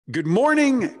Good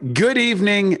morning, good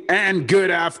evening, and good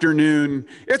afternoon.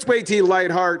 It's Way-T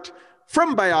Lightheart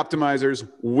from Bioptimizers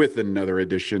with another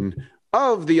edition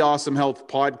of the Awesome Health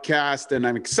Podcast. And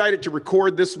I'm excited to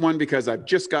record this one because I've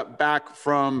just got back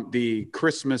from the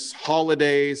Christmas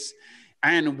holidays.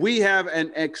 And we have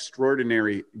an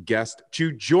extraordinary guest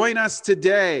to join us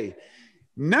today.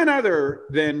 None other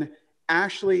than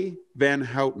Ashleigh Van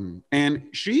Houten. And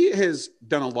she has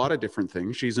done a lot of different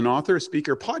things. She's an author,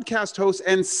 speaker, podcast host,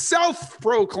 and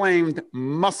self-proclaimed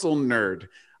muscle nerd.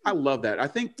 I love that. I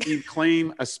think you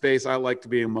claim a space. I like to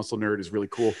be a muscle nerd is really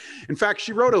cool. In fact,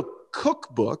 she wrote a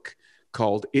cookbook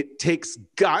called It Takes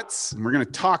Guts, and we're going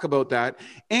to talk about that,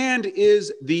 and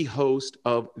is the host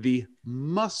of the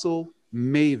Muscle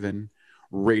Maven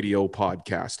radio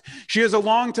podcast. She is a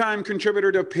longtime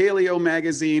contributor to Paleo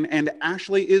Magazine, and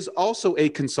Ashleigh is also a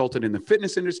consultant in the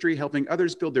fitness industry, helping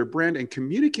others build their brand and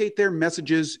communicate their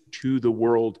messages to the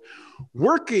world.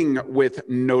 Working with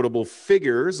notable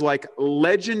figures like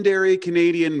legendary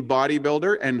Canadian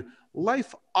bodybuilder and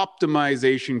life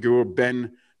optimization guru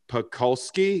Ben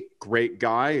Pakulski, great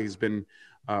guy. He's been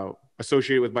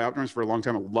associated with Bioptimizers for a long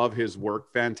time. I love his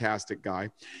work. Fantastic guy.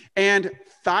 And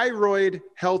thyroid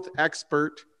health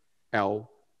expert, L.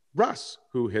 Russ,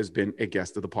 who has been a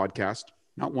guest of the podcast,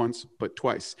 not once, but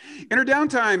twice. In her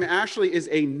downtime, Ashleigh is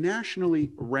a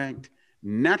nationally ranked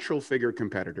natural figure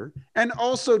competitor and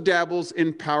also dabbles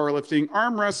in powerlifting,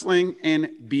 arm wrestling,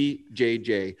 and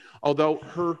BJJ. Although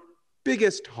her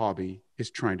biggest hobby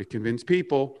is trying to convince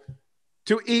people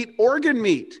to eat organ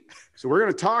meat. So we're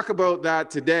going to talk about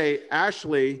that today.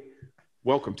 Ashleigh,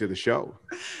 welcome to the show.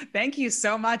 Thank you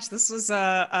so much. This was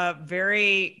a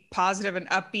very positive and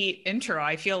upbeat intro.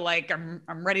 I feel like I'm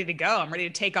ready to go. I'm ready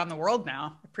to take on the world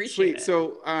now. Appreciate it.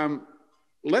 So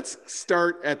let's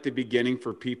start at the beginning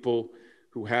for people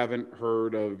who haven't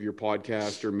heard of your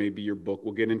podcast or maybe your book.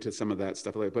 We'll get into some of that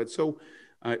stuff later. But so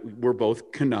we're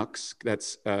both Canucks.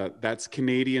 That's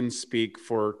Canadian speak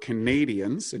for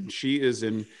Canadians. And she is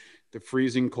in the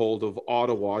freezing cold of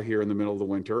Ottawa here in the middle of the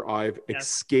winter. I've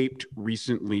escaped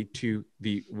recently to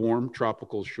the warm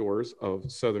tropical shores of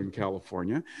Southern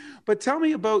California. But tell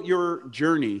me about your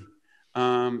journey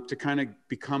to kind of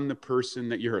become the person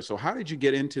that you are. So how did you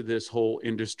get into this whole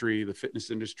industry, the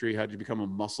fitness industry? How did you become a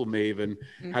muscle maven?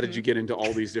 Mm-hmm. How did you get into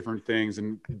all these different things?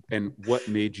 And what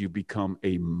made you become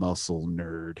a muscle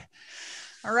nerd?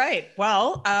 All right.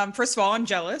 Well, first of all, I'm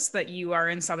jealous that you are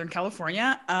in Southern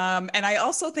California. And I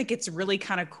also think it's really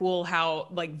kind of cool how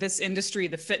like this industry,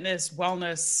 the fitness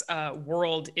wellness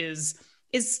world is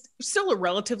still a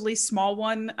relatively small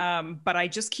one. But I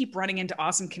just keep running into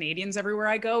awesome Canadians everywhere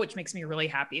I go, which makes me really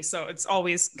happy. So it's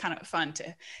always kind of fun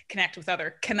to connect with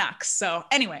other Canucks. So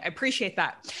anyway, I appreciate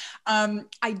that.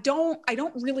 I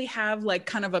don't really have like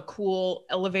kind of a cool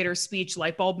elevator speech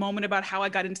light bulb moment about how I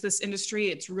got into this industry.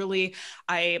 It's really,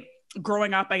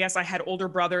 growing up, I guess I had older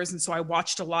brothers. And so I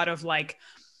watched a lot of like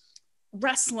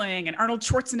wrestling and Arnold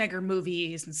Schwarzenegger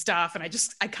movies and stuff. And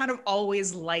I kind of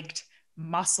always liked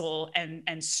muscle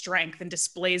and strength and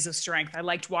displays of strength. I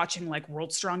liked watching like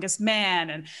World's Strongest Man.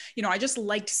 And, I just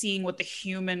liked seeing what the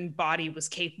human body was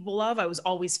capable of. I was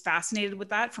always fascinated with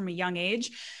that from a young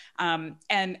age.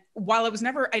 And while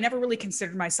I never really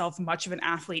considered myself much of an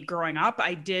athlete growing up,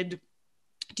 I did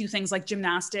do things like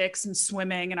gymnastics and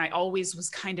swimming. And I always was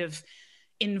kind of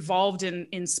involved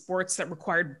in sports that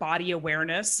required body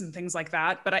awareness and things like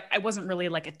that. But I wasn't really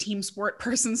like a team sport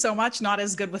person so much, not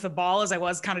as good with a ball as I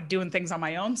was kind of doing things on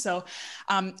my own. So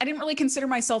I didn't really consider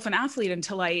myself an athlete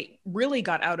until I really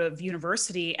got out of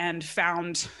university and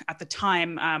found at the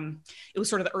time, it was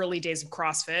sort of the early days of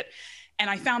CrossFit. And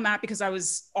I found that because I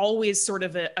was always sort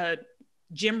of a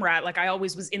gym rat. Like I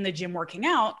always was in the gym working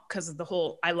out because of the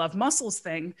whole I love muscles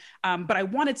thing. But I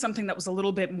wanted something that was a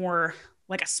little bit more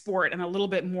like a sport and a little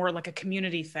bit more like a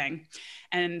community thing.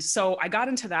 And so I got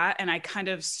into that and I kind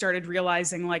of started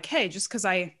realizing like, hey, just because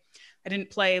I didn't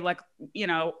play like,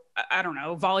 I don't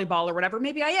know, volleyball or whatever,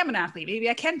 maybe I am an athlete, maybe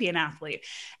I can be an athlete.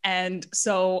 And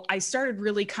so I started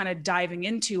really kind of diving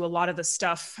into a lot of the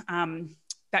stuff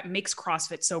that makes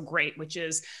CrossFit so great, which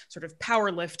is sort of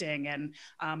powerlifting and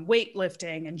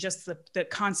weightlifting and just the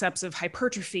concepts of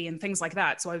hypertrophy and things like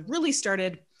that. So I really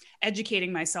started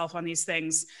educating myself on these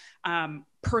things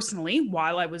personally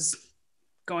while I was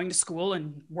going to school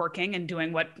and working and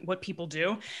doing what people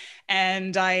do.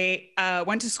 And I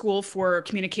went to school for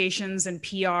communications and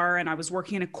PR, and I was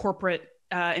working in a corporate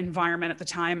environment at the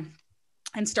time.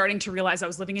 and starting to realize I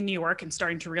was living in New York and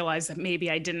starting to realize that maybe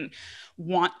I didn't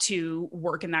want to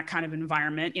work in that kind of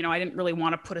environment. I didn't really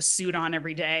want to put a suit on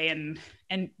every day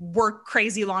and work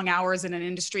crazy long hours in an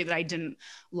industry that I didn't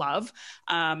love.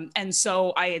 And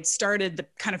so I had started the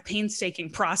kind of painstaking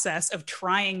process of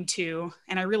trying to,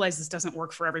 and I realize this doesn't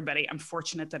work for everybody. I'm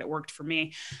fortunate that it worked for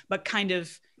me, but kind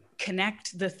of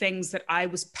connect the things that I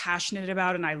was passionate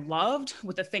about and I loved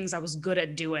with the things I was good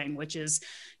at doing, which is,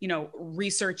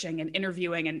 researching and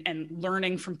interviewing and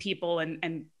learning from people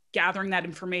and gathering that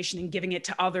information and giving it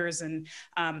to others, and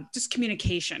just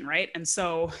communication, right? And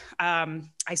so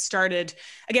I started,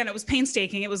 again, it was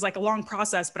painstaking. It was like a long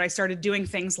process, but I started doing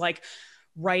things like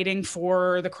writing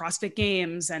for the CrossFit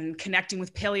Games and connecting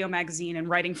with Paleo Magazine and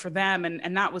writing for them.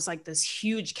 And that was like this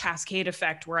huge cascade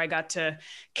effect where I got to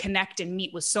connect and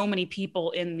meet with so many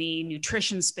people in the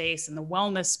nutrition space and the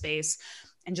wellness space,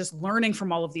 and just learning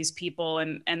from all of these people.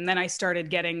 And then I started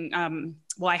getting,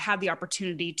 I had the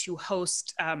opportunity to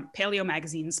host Paleo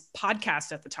Magazine's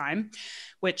podcast at the time,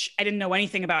 which I didn't know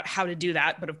anything about how to do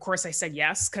that. But of course I said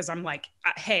yes, because I'm like,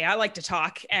 hey, I like to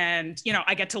talk, and,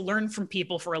 I get to learn from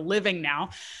people for a living now.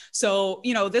 So,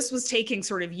 this was taking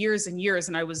sort of years and years,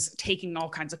 and I was taking all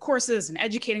kinds of courses and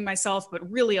educating myself,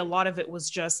 but really a lot of it was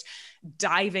just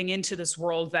diving into this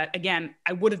world that, again,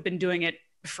 I would have been doing it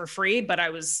for free, but I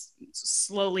was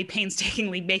slowly,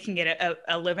 painstakingly making it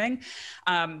a living.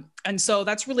 And so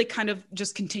that's really kind of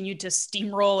just continued to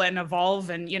steamroll and evolve.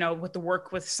 And, with the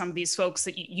work with some of these folks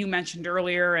that you mentioned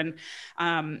earlier. And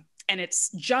it's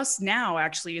just now,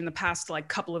 actually, in the past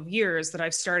couple of years, that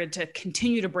I've started to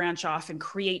continue to branch off and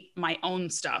create my own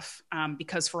stuff.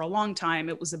 Because for a long time,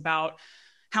 it was about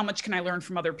how much can I learn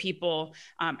from other people?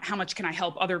 How much can I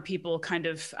help other people kind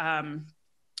of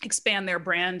expand their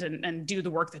brand and do the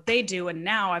work that they do. And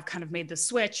now I've kind of made the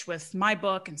switch with my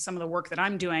book and some of the work that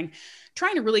I'm doing,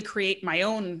 trying to really create my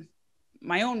own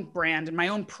brand and my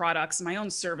own products and my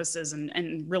own services,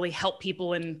 and really help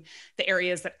people in the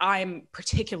areas that I'm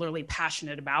particularly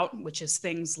passionate about, which is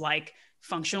things like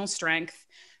functional strength,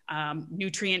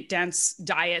 nutrient dense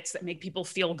diets that make people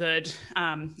feel good,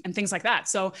 and things like that.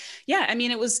 So yeah, I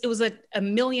mean, it was a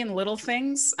million little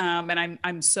things. And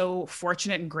I'm so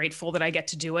fortunate and grateful that I get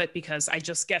to do it, because I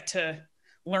just get to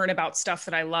learn about stuff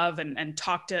that I love and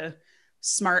talk to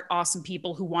smart, awesome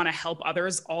people who want to help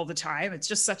others all the time. It's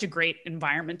just such a great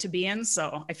environment to be in.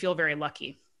 So I feel very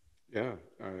lucky. Yeah,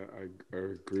 I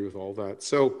agree with all that.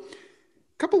 So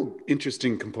couple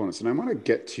interesting components, and I want to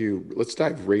get to, let's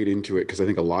dive right into it, because I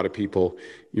think a lot of people,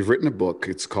 you've written a book,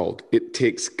 it's called It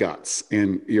Takes Guts,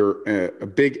 and you're a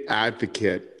big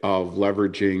advocate of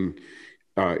leveraging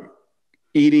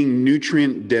eating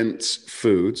nutrient dense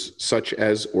foods such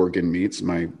as organ meats.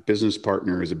 My business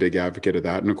partner is a big advocate of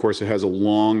that, and of course it has a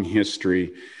long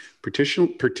history,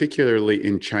 particularly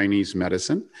in Chinese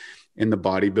medicine. In the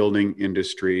bodybuilding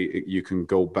industry, you can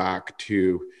go back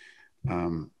to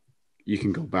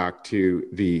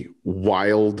the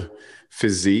wild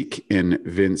physique in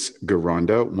Vince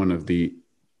Gironda, one of the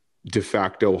de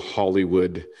facto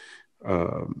Hollywood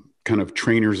kind of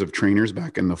trainers of trainers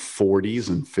back in the 40s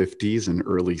and 50s and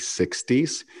early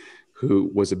 60s,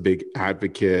 who was a big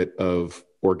advocate of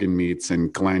organ meats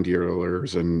and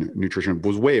glandulars and nutrition,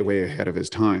 was way, way ahead of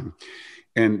his time.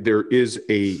 And there is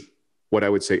what I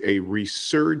would say, a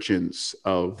resurgence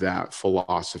of that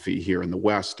philosophy here in the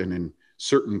West and in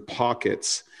certain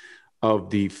pockets of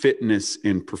the fitness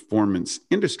and performance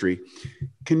industry.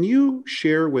 Can you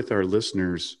share with our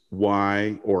listeners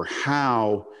why or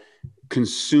how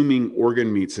consuming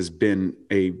organ meats has been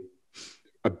a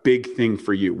big thing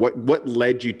for you? What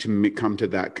led you to come to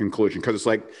that conclusion? Because it's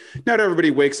like, not everybody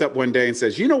wakes up one day and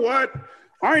says, you know what,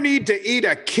 I need to eat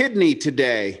a kidney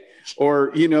today.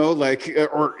 Or,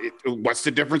 or what's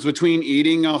the difference between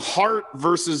eating a heart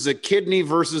versus a kidney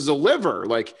versus a liver?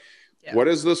 Yeah. What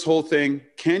is this whole thing?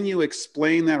 Can you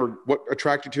explain that, or what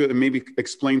attracted you to it, and maybe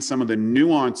explain some of the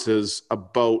nuances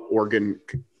about organ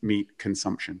meat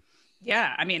consumption?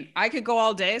 Yeah, I mean, I could go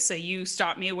all day, so you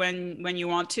stop me when you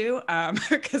want to,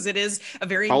 because it is a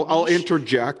very. I'll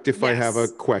interject if I have a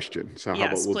question. So how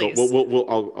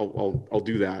about I'll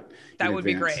do that. That would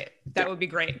be great. That would be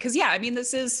great, because I mean,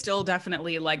 this is still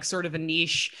definitely like sort of a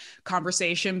niche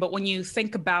conversation, but when you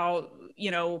think about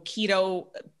keto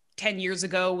 10 years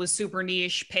ago was super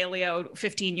niche. Paleo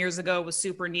 15 years ago was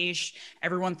super niche.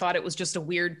 Everyone thought it was just a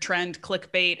weird trend,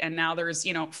 clickbait. And now there's,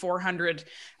 400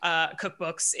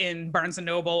 cookbooks in Barnes and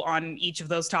Noble on each of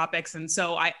those topics. And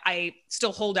so I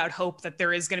still hold out hope that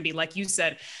there is going to be, like you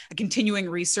said, a continuing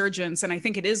resurgence. And I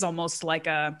think it is almost like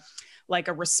a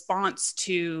response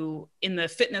to, in the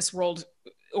fitness world,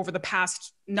 over the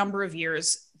past number of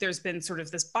years, there's been sort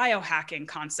of this biohacking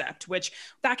concept, which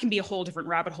that can be a whole different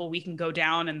rabbit hole we can go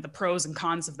down and the pros and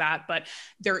cons of that. But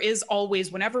there is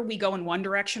always, whenever we go in one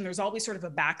direction, there's always sort of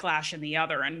a backlash in the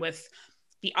other. And with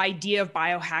the idea of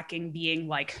biohacking being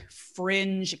like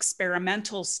fringe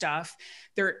experimental stuff,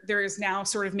 there is now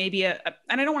sort of maybe and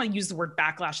I don't want to use the word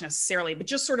backlash necessarily, but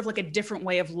just sort of like a different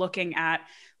way of looking at,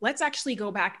 let's actually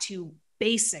go back to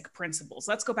basic principles.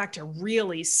 Let's go back to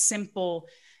really simple,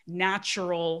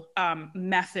 natural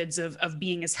methods of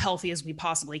being as healthy as we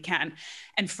possibly can.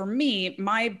 And for me,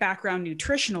 my background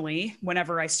nutritionally,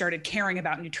 whenever I started caring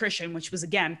about nutrition, which was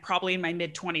again, probably in my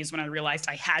mid 20s when I realized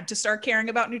I had to start caring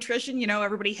about nutrition, you know,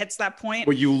 everybody hits that point.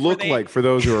 Well, you look like, for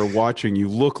those who are watching, you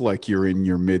look like you're in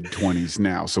your mid 20s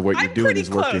now. So what you're doing is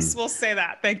working. Close, we'll say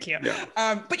that. Thank you.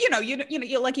 Yeah. But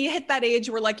you like you hit that age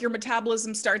where like your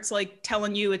metabolism starts like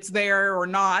telling you it's there or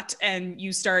not. And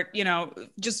you start,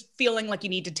 just feeling like you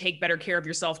need to take better care of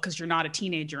yourself because you're not a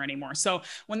teenager anymore. So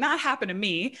when that happened to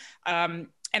me,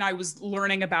 and I was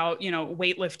learning about,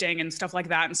 weightlifting and stuff like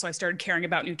that. And so I started caring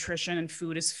about nutrition and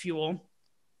food as fuel.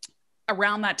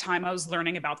 Around that time, I was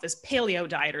learning about this paleo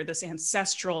diet or this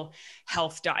ancestral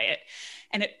health diet.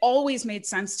 And it always made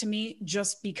sense to me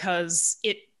just because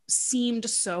it seemed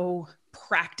so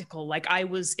practical. Like it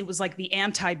was like the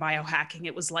anti-biohacking.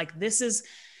 It was like,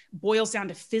 boils down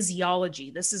to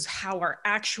physiology. This is how our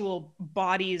actual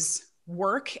bodies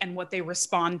work and what they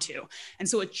respond to. And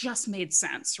so it just made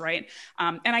sense, right?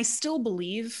 And I still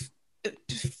believe,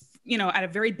 at a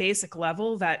very basic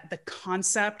level, that the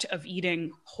concept of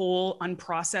eating whole,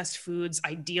 unprocessed foods,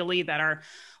 ideally that are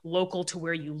local to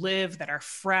where you live, that are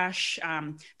fresh,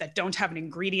 that don't have an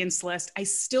ingredients list, I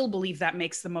still believe that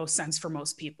makes the most sense for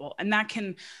most people. And that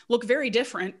can look very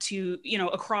different to,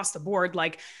 across the board.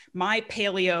 Like my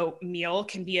paleo meal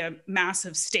can be a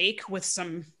massive steak with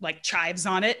some like chives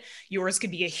on it. Yours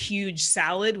could be a huge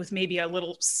salad with maybe a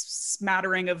little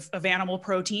smattering of animal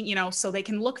protein, so they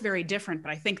can look very different.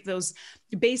 But I think those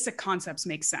basic concepts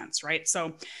make sense, right?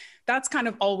 So that's kind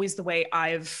of always the way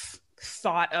I've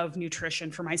thought of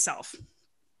nutrition for myself.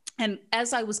 And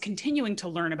as I was continuing to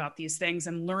learn about these things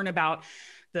and learn about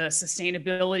the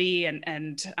sustainability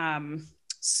and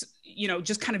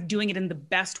just kind of doing it in the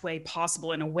best way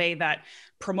possible, in a way that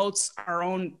promotes our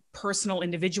own personal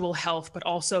individual health, but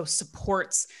also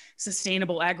supports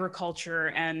sustainable agriculture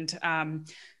and,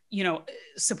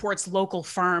 supports local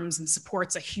farms and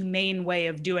supports a humane way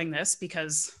of doing this.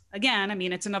 Because again,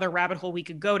 it's another rabbit hole we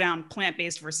could go down,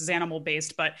 plant-based versus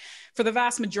animal-based. But for the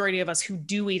vast majority of us who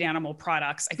do eat animal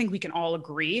products, I think we can all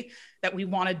agree that we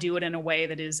want to do it in a way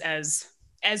that is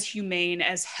as humane,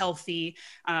 as healthy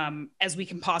as we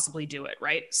can possibly do it,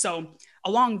 right? So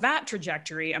along that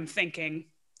trajectory, I'm thinking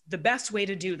the best way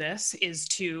to do this is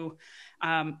to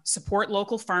support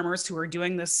local farmers who are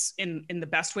doing this in the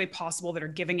best way possible, that are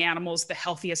giving animals the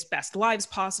healthiest, best lives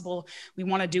possible. We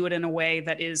want to do it in a way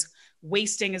that is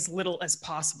wasting as little as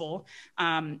possible.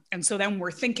 And so then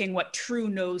we're thinking what true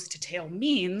nose to tail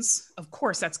means. Of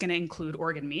course, that's going to include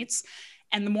organ meats.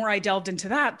 And the more I delved into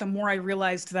that, the more I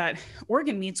realized that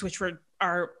organ meats, which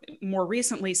are more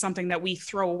recently something that we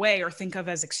throw away or think of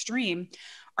as extreme,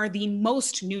 are the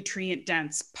most nutrient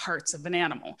dense parts of an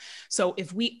animal. So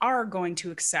if we are going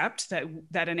to accept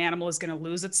that an animal is going to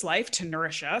lose its life to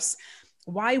nourish us,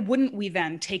 why wouldn't we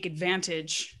then take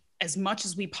advantage as much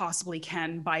as we possibly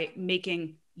can by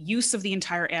making use of the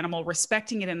entire animal,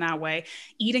 respecting it in that way,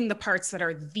 eating the parts that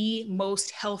are the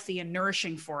most healthy and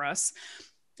nourishing for us?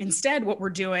 Instead, what we're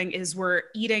doing is we're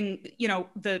eating,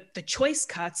 the choice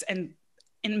cuts, and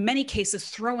in many cases,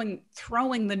 throwing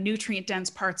the nutrient dense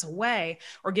parts away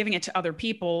or giving it to other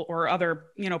people or other,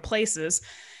 places,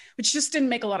 which just didn't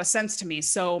make a lot of sense to me.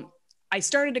 So I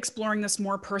started exploring this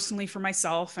more personally for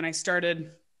myself, and I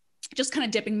started just kind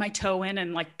of dipping my toe in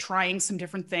and like trying some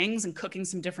different things and cooking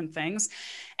some different things.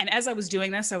 And as I was doing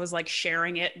this, I was like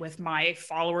sharing it with my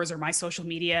followers or my social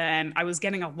media, and I was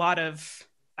getting a lot of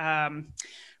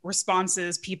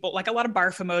responses, people like a lot of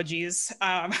barf emojis,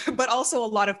 but also a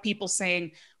lot of people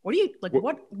saying, what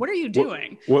are you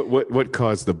doing? What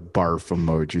caused the barf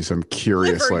emojis? I'm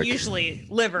curious. Liver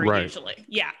usually.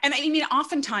 Yeah. And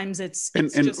oftentimes it's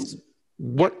just.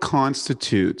 What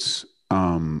constitutes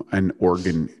an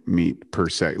organ meat per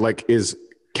se? Like, is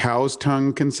cow's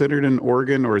tongue considered an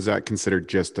organ, or is that considered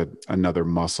just another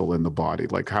muscle in the body?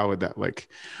 Like, how would that,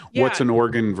 what's an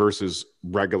organ versus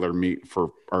regular meat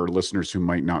for our listeners who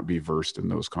might not be versed in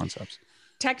those concepts?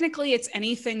 Technically, it's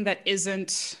anything that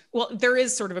isn't, well, there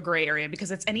is sort of a gray area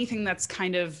because it's anything that's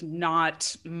kind of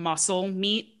not muscle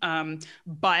meat.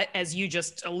 But as you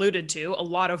just alluded to, a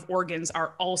lot of organs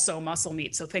are also muscle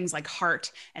meat. So things like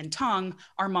heart and tongue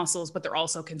are muscles, but they're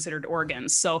also considered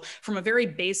organs. So from a very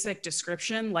basic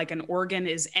description, like an organ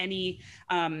is any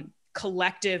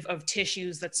collective of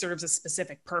tissues that serves a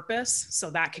specific purpose.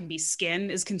 So that can be skin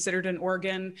is considered an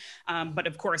organ. But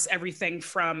of course, everything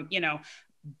from,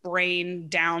 brain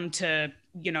down to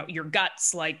your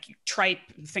guts, like tripe,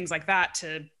 things like that,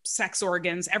 to sex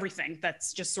organs, everything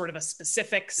that's just sort of a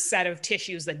specific set of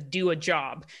tissues that do a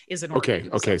job is an organ.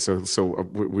 Okay. So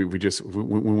we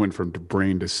went from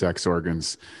brain to sex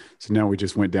organs. So now we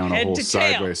just went down a whole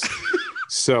sideways.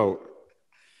 So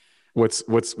what's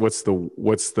the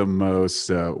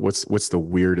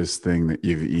weirdest thing that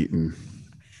you've eaten?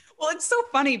 Well, it's so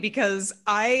funny because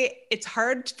it's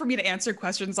hard for me to answer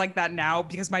questions like that now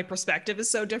because my perspective is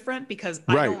so different because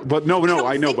I know,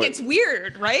 but it's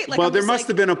weird, right? Like, well, there must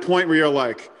have been a point where you're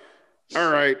like,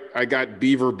 all right, I got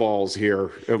beaver balls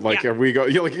here. Like, are we go?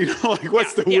 You're like,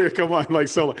 what's the weird? Come on, like,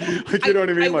 so, like, you know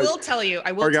what I mean? I will tell you.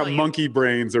 I got monkey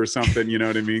brains or something. You know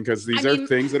what I mean? Because these are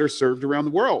things that are served around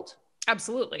the world.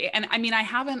 Absolutely. And I mean, I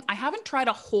haven't tried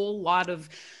a whole lot of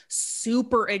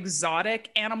super exotic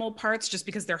animal parts just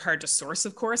because they're hard to source,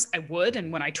 of course. I would.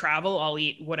 And when I travel, I'll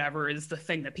eat whatever is the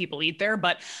thing that people eat there.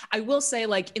 But I will say,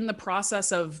 like, in the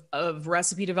process of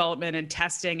recipe development and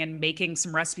testing and making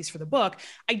some recipes for the book,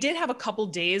 I did have a couple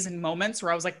days and moments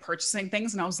where I was like purchasing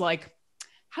things and I was like,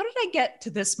 how did I get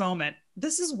to this moment?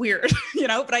 This is weird,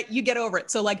 but you get over it.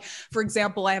 So like, for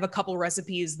example, I have a couple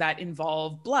recipes that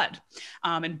involve blood.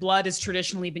 And blood has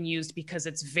traditionally been used because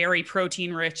it's very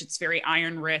protein rich. It's very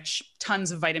iron rich,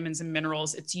 tons of vitamins and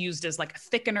minerals. It's used as like a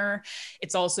thickener.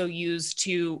 It's also used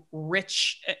to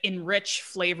enrich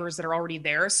flavors that are already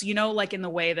there. So, like in the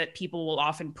way that people will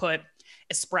often put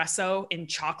espresso in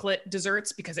chocolate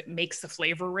desserts because it makes the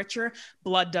flavor richer.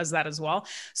 Blood does that as well.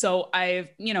 So I've,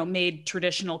 made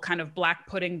traditional kind of black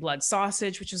pudding blood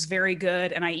sausage, which was very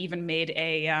good. And I even made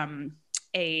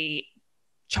a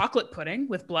chocolate pudding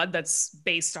with blood that's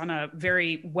based on a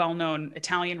very well-known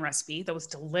Italian recipe that was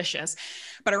delicious.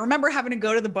 But I remember having to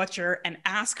go to the butcher and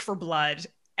ask for blood.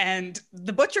 And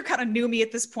the butcher kind of knew me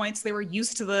at this point. So they were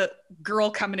used to the girl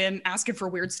coming in asking for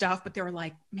weird stuff, but they were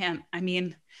like, man, I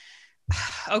mean,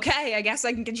 okay, I guess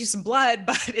I can get you some blood,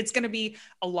 but it's going to be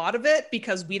a lot of it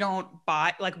because we don't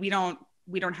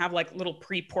have like little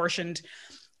pre-portioned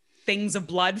things of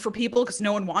blood for people because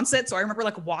no one wants it. So I remember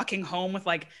like walking home with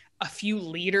like a few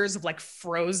liters of like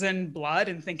frozen blood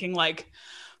and thinking like,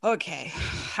 okay,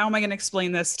 how am I going to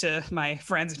explain this to my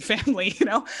friends and family,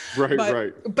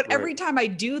 Right. But every time I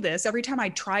do this, every time I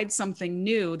tried something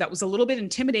new that was a little bit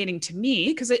intimidating to me,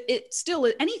 because it still,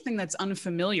 anything that's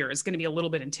unfamiliar is going to be a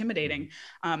little bit intimidating.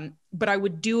 But I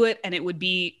would do it and it would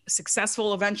be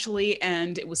successful eventually.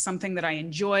 And it was something that I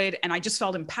enjoyed. And I just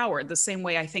felt empowered the same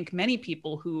way I think many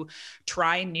people who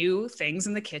try new things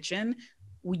in the kitchen,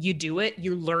 you do it,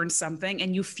 you learn something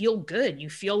and you feel good. You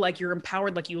feel like you're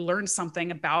empowered, like you learned something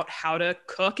about how to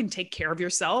cook and take care of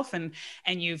yourself and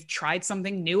you've tried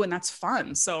something new and that's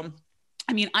fun. So,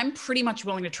 I mean, I'm pretty much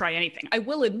willing to try anything. I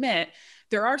will admit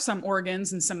there are some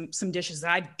organs and some dishes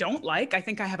that I don't like. I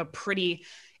think I have a pretty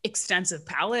extensive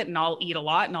palate and I'll eat a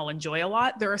lot and I'll enjoy a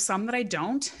lot. There are some that I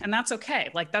don't, and that's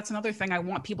okay. Like that's another thing I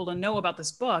want people to know about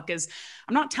this book is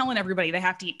I'm not telling everybody they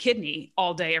have to eat kidney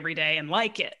all day, every day and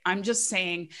like it. I'm just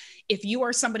saying if you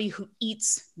are somebody who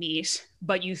eats meat,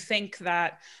 but you think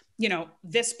that,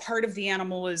 this part of the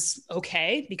animal is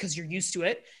okay because you're used to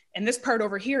it, and this part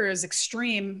over here is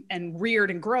extreme and weird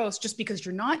and gross just because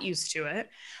you're not used to it.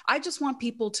 I just want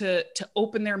people to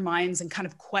open their minds and kind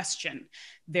of question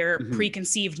their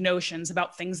preconceived notions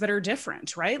about things that are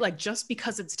different, right? Like just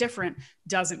because it's different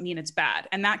doesn't mean it's bad.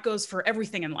 And that goes for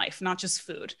everything in life, not just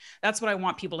food. That's what I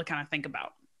want people to kind of think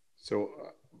about. So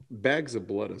bags of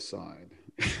blood aside,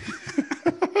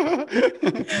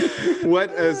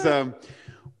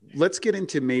 let's get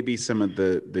into maybe some of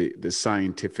the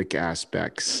scientific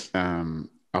aspects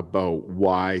about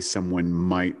why someone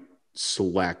might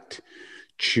select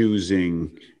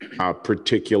choosing a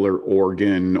particular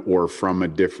organ or from a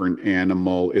different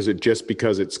animal. Is it just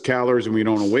because it's calories and we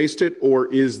don't want to waste it? Or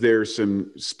is there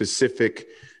some specific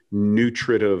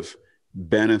nutritive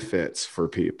benefits for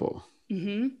people?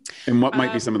 Mm-hmm. And what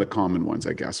might be some of the common ones,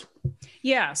 I guess?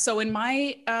 Yeah. So in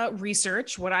my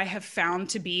research, what I have found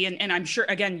to be, and I'm sure,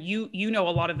 again, you know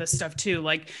a lot of this stuff too,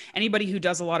 like anybody who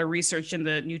does a lot of research in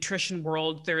the nutrition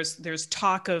world, there's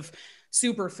talk of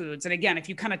superfoods. And again, if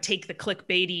you kind of take the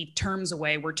clickbaity terms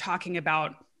away, we're talking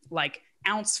about like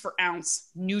ounce for ounce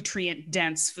nutrient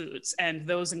dense foods. And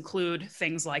those include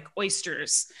things like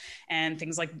oysters and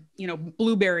things like,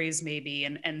 blueberries maybe.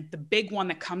 And the big one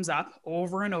that comes up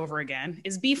over and over again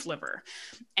is beef liver.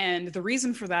 And the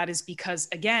reason for that is because,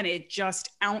 again, it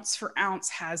just ounce for ounce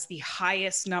has the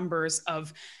highest numbers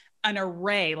of an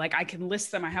array. Like I can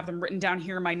list them. I have them written down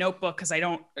here in my notebook because I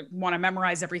don't want to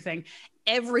memorize everything.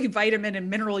 Every vitamin and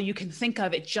mineral you can think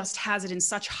of, it just has it in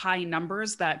such high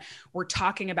numbers that we're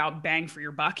talking about bang for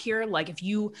your buck here. Like if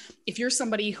you're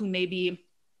somebody who maybe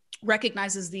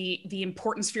recognizes the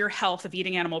importance for your health of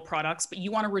eating animal products, but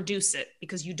you want to reduce it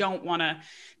because you don't want to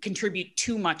contribute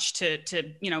too much to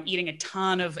eating a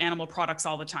ton of animal products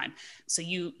all the time. So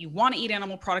you want to eat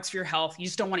animal products for your health. You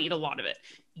just don't want to eat a lot of it.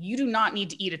 You do not need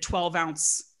to eat a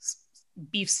 12-ounce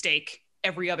beef steak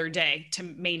every other day to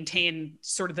maintain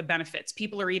sort of the benefits.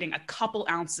 People are eating a couple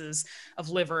ounces of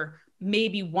liver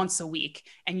maybe once a week,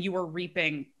 and you are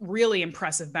reaping really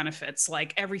impressive benefits,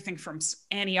 like everything from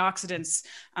antioxidants,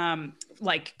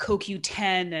 like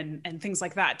CoQ10 and things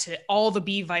like that, to all the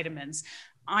B vitamins,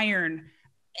 iron,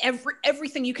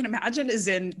 everything you can imagine is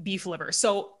in beef liver.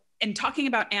 So in talking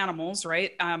about animals,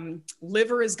 right,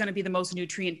 liver is going to be the most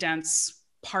nutrient dense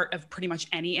part of pretty much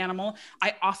any animal.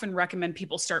 I often recommend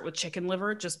people start with chicken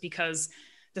liver just because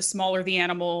the smaller the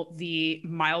animal, the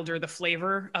milder the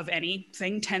flavor of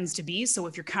anything tends to be. So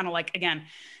if you're kind of like, again,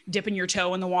 dipping your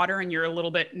toe in the water and you're a little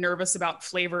bit nervous about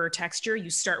flavor or texture, you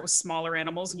start with smaller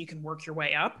animals and you can work your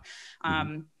way up.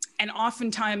 And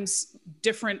oftentimes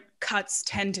different cuts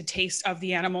tend to taste of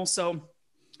the animal. So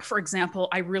for example,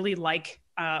 I really like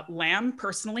lamb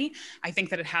personally. I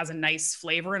think that it has a nice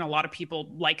flavor and a lot of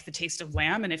people like the taste of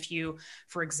lamb. And if you,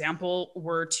 for example,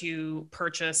 were to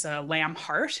purchase a lamb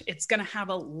heart, it's going to have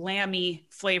a lamby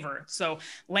flavor. So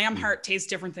lamb heart tastes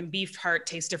different than beef heart,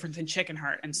 tastes different than chicken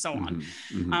heart, and so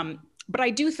on. But I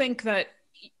do think that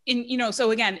so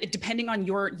again, depending on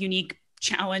your unique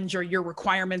challenge or your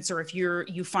requirements, or if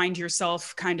you find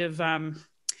yourself kind of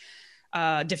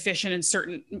deficient in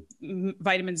certain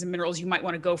vitamins and minerals, you might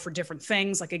want to go for different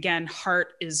things. Like again,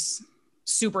 heart is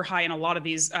super high in a lot of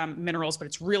these minerals, but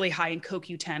it's really high in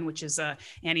CoQ10, which is a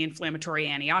anti-inflammatory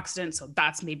antioxidant. So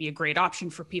that's maybe a great option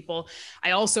for people.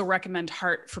 I also recommend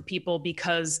heart for people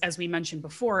because, as we mentioned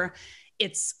before,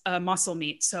 it's a muscle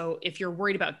meat. So if you're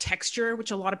worried about texture,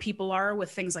 which a lot of people are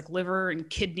with things like liver and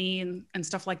kidney and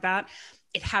stuff like that,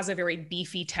 it has a very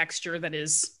beefy texture that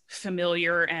is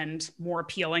familiar and more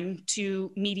appealing to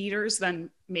meat eaters than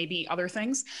maybe other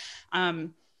things.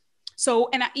 Again,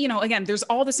 there's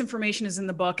all this information is in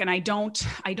the book, and I don't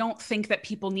think that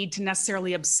people need to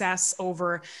necessarily obsess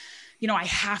over, I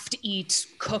have to eat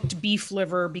cooked beef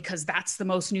liver because that's the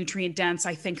most nutrient dense.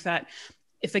 I think that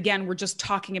if, again, we're just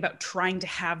talking about trying to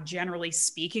have, generally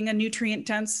speaking, a nutrient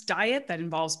dense diet that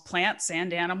involves plants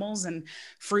and animals and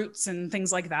fruits and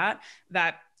things like that,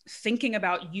 that thinking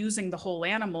about using the whole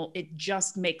animal, it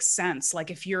just makes sense. Like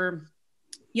if you're,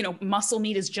 muscle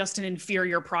meat is just an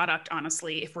inferior product,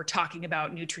 honestly, if we're talking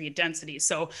about nutrient density.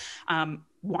 So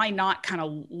why not kind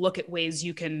of look at ways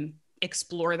you can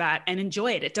explore that and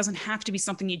enjoy it? It doesn't have to be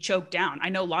something you choke down. I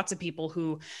know lots of people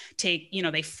who take,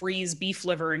 they freeze beef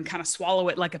liver and kind of swallow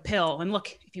it like a pill. And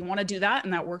look, if you want to do that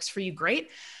and that works for you, great.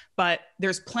 But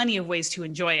there's plenty of ways to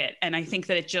enjoy it. And I think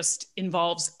that it just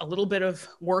involves a little bit of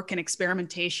work and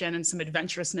experimentation and some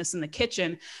adventurousness in the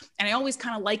kitchen. And I always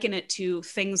kind of liken it to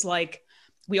things like,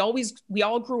 we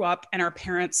all grew up and our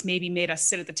parents maybe made us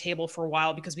sit at the table for a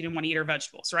while because we didn't want to eat our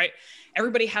vegetables, right?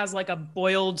 Everybody has like a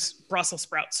boiled Brussels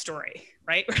sprout story,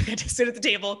 right? We had to sit at the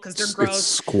table because they're gross. It's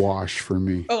squash for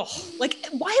me. Oh, like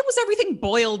why was everything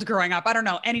boiled growing up? I don't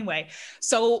know. Anyway,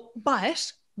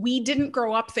 but we didn't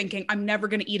grow up thinking I'm never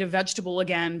going to eat a vegetable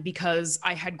again because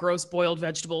I had gross boiled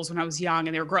vegetables when I was young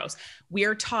and they were gross. We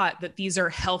are taught that these are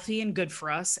healthy and good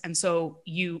for us. And so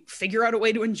you figure out a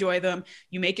way to enjoy them,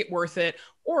 you make it worth it.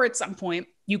 Or at some point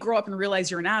you grow up and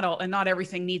realize you're an adult and not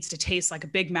everything needs to taste like a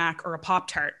Big Mac or a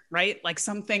Pop-Tart, right? Like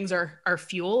some things are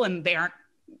fuel and they aren't,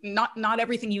 not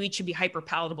everything you eat should be hyper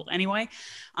palatable anyway.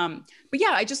 But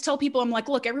yeah, I just tell people, I'm like,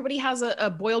 look, everybody has a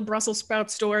boiled Brussels sprout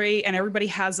story and everybody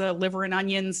has a liver and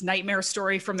onions nightmare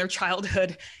story from their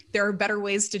childhood. There are better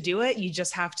ways to do it. You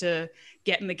just have to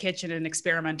get in the kitchen and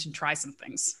experiment and try some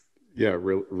things. Yeah,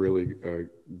 really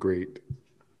great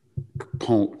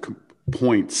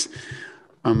points.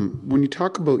 When you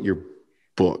talk about your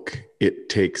book, It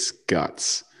Takes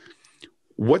Guts,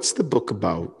 what's the book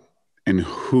about? And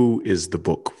who is the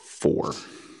book for?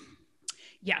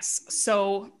 Yes.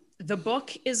 So the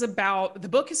book is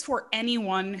for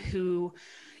anyone who,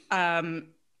 I'm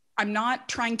not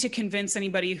trying to convince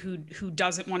anybody who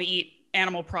doesn't want to eat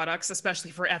animal products,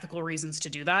 especially for ethical reasons, to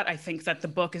do that. I think that the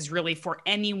book is really for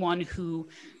anyone who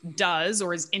does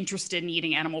or is interested in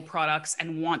eating animal products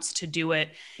and wants to do it.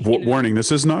 Warning,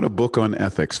 this is not a book on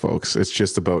ethics, folks. It's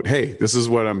just about, hey, this is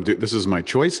what I'm doing. This is my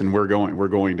choice, and we're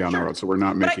going down the road. So we're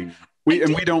not making,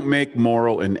 we don't make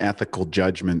moral and ethical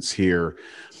judgments here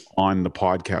on the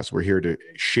podcast. We're here to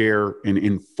share and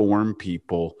inform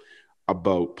people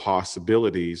about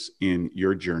possibilities in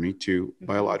your journey to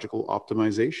biological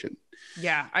optimization.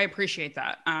 Yeah, I appreciate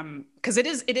that. Because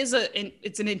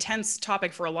it's an intense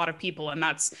topic for a lot of people, and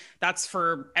that's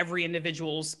for every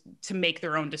individual's to make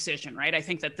their own decision, right? I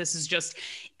think that this is just,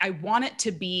 I want it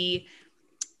to be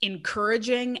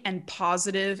encouraging and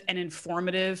positive and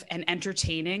informative and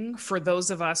entertaining for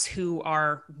those of us who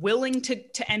are willing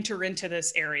to enter into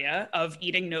this area of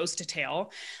eating nose to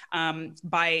tail,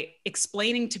 by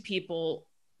explaining to people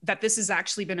that this has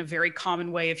actually been a very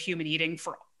common way of human eating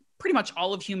for pretty much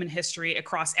all of human history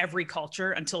across every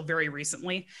culture until very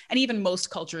recently. And even most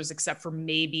cultures, except for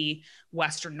maybe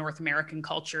Western North American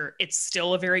culture, it's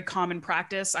still a very common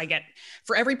practice.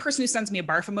 For every person who sends me a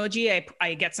barf emoji,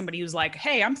 I get somebody who's like,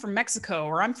 hey, I'm from Mexico,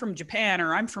 or I'm from Japan,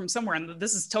 or I'm from somewhere. And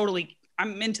this is totally,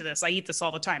 I'm into this. I eat this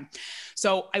all the time.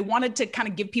 So I wanted to kind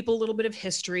of give people a little bit of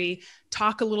history,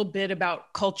 talk a little bit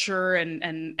about culture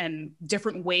and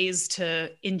different ways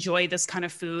to enjoy this kind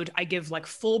of food. I give like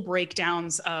full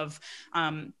breakdowns of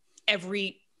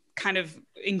every kind of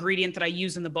ingredient that I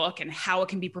use in the book and how it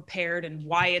can be prepared and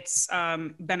why it's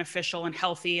beneficial and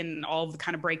healthy, and all the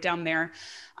kind of breakdown there.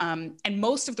 And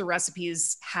most of the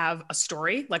recipes have a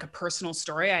story, like a personal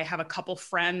story. I have a couple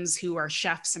friends who are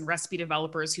chefs and recipe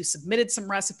developers who submitted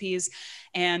some recipes.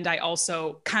 And I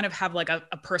also kind of have like a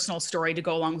personal story to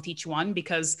go along with each one,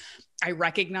 because I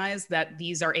recognize that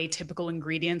these are atypical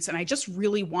ingredients. And I just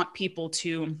really want people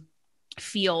to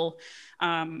feel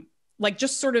like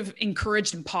just sort of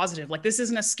encouraged and positive. Like, this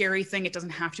isn't a scary thing. It doesn't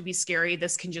have to be scary.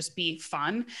 This can just be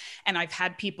fun. And I've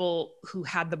had people who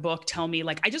had the book tell me,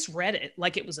 like, I just read it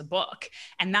like it was a book.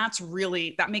 And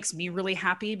that makes me really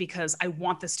happy, because I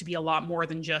want this to be a lot more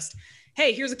than just,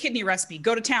 hey, here's a kidney recipe,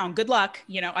 go to town, good luck.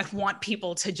 I want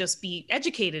people to just be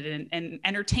educated and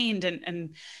entertained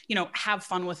and have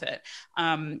fun with it.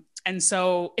 And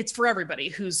so it's for everybody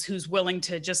who's willing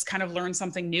to just kind of learn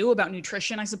something new about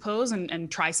nutrition, I suppose,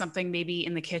 and try something maybe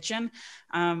in the kitchen.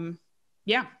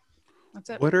 Yeah,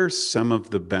 that's it. What are some of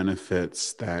the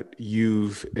benefits that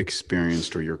you've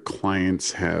experienced or your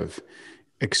clients have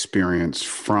experienced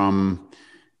from,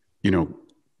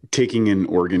 taking in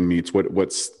organ meats?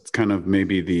 What's kind of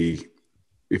maybe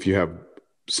if you have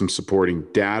some supporting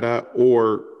data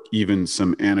or even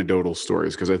some anecdotal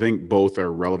stories, because I think both are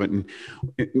relevant.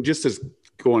 And just to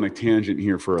go on a tangent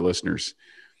here for our listeners,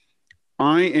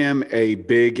 I am a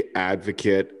big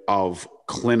advocate of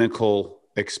clinical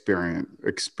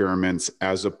experiments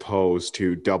as opposed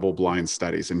to double-blind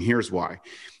studies. And here's why.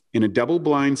 In a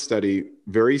double-blind study,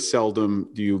 very seldom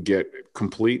do you get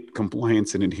complete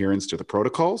compliance and adherence to the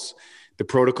protocols. The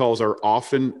protocols are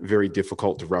often very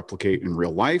difficult to replicate in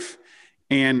real life.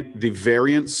 And the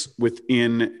variance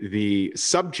within the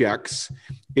subjects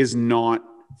is not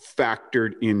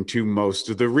factored into most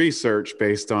of the research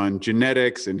based on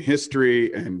genetics and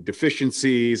history and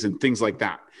deficiencies and things like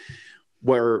that.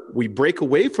 Where we break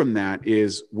away from that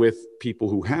is with people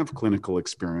who have clinical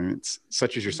experience,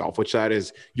 such as yourself, which that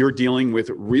is, you're dealing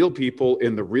with real people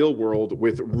in the real world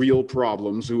with real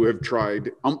problems who have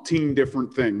tried umpteen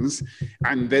different things.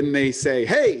 And then they say,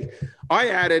 hey, I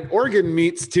added organ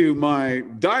meats to my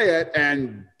diet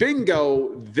and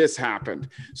bingo, this happened.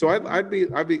 So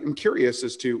I'm curious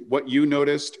as to what you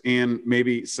noticed, and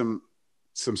maybe some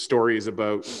stories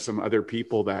about some other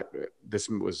people that this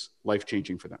was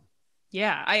life-changing for them.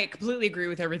 Yeah, I completely agree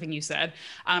with everything you said.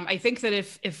 I think that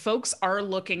if folks are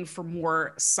looking for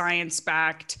more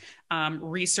science-backed,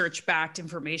 research-backed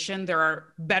information, there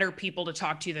are better people to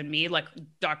talk to than me. Like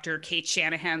Dr. Kate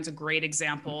Shanahan's a great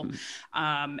example.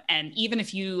 Mm-hmm. And even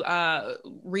if you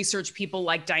research people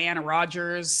like Diana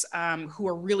Rogers, who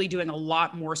are really doing a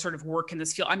lot more sort of work in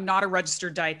this field. I'm not a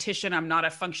registered dietitian. I'm not a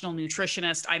functional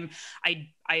nutritionist.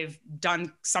 I've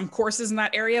done some courses in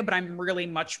that area, but I'm really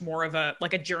much more of a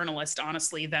journalist,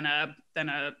 honestly, than a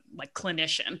like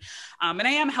clinician. And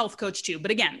I am a health coach too.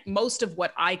 But again, most of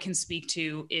what I can speak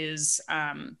to is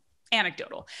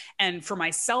anecdotal. And for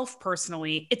myself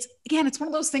personally, it's one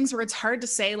of those things where it's hard to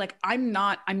say, like, I'm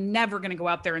never going to go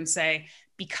out there and say,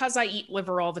 because I eat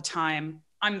liver all the time,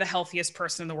 I'm the healthiest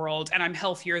person in the world, and I'm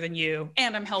healthier than you,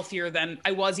 and I'm healthier than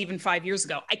I was even 5 years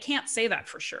ago. I can't say that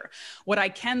for sure. What I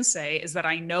can say is that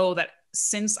I know that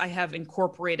since I have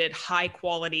incorporated high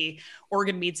quality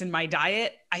organ meats in my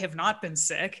diet, I have not been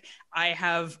sick. I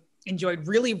have enjoyed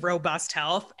really robust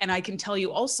health. And I can tell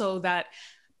you also that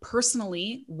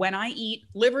personally, when I eat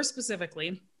liver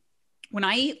specifically, when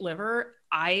I eat liver,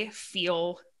 I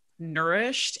feel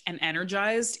nourished and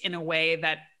energized in a way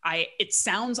that it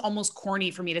sounds almost corny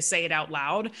for me to say it out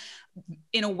loud,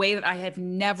 in a way that I have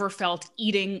never felt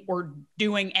eating or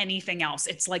doing anything else.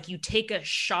 It's like you take a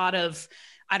shot of,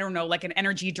 I don't know, like an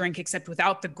energy drink, except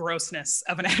without the grossness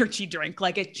of an energy drink.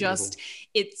 Like it just,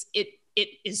 it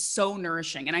is so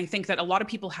nourishing. And I think that a lot of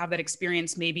people have that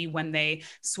experience maybe when they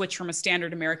switch from a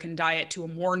standard American diet to a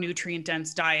more nutrient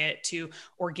dense diet, to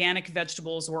organic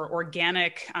vegetables or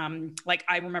organic, like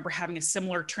I remember having a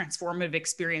similar transformative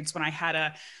experience when I had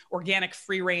a organic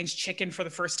free range chicken for the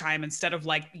first time, instead of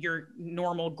like your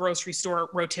normal grocery store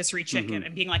rotisserie chicken,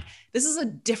 and being like, this is a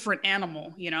different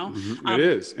animal, you know? It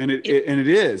is. And it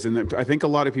is. And I think a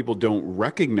lot of people don't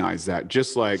recognize that.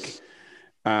 Just like,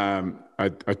 a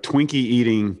Twinkie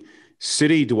eating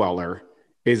city dweller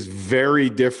is very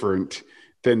different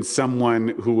than someone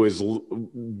who was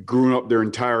grew up their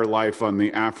entire life on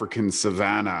the African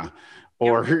savannah,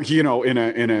 or you know, in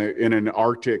an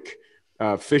Arctic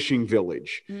fishing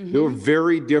village. They're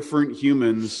very different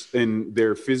humans in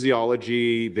their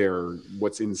physiology, their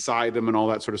what's inside them, and all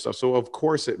that sort of stuff. So of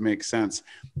course it makes sense.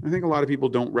 I think a lot of people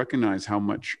don't recognize how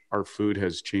much our food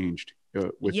has changed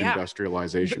with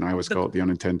industrialization. I always call it the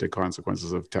unintended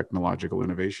consequences of technological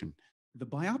innovation. The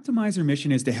Bioptimizer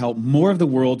mission is to help more of the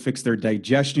world fix their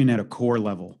digestion at a core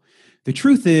level. The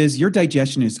truth is, your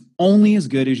digestion is only as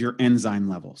good as your enzyme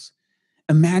levels.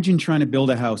 Imagine trying to build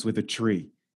a house with a tree.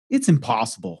 It's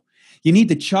impossible. You need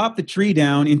to chop the tree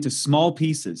down into small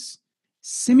pieces.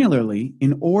 Similarly,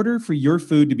 in order for your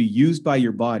food to be used by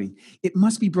your body, it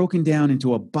must be broken down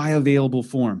into a bioavailable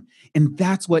form. And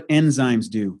that's what enzymes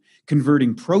do,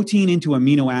 converting protein into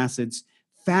amino acids,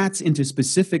 fats into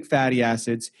specific fatty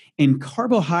acids, and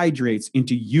carbohydrates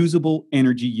into usable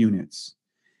energy units.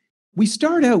 We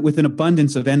start out with an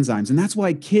abundance of enzymes, and that's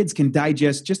why kids can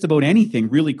digest just about anything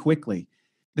really quickly.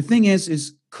 The thing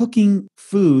is cooking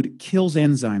food kills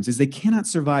enzymes, as they cannot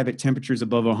survive at temperatures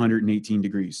above 118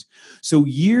 degrees. So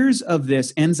years of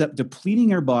this ends up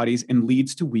depleting our bodies and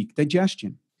leads to weak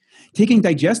digestion. Taking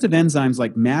digestive enzymes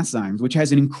like Mazymes, which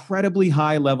has an incredibly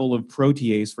high level of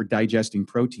protease for digesting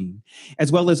protein,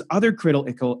 as well as other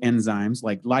critical enzymes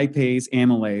like lipase,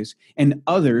 amylase, and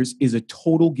others, is a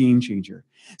total game changer.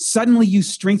 Suddenly, you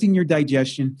strengthen your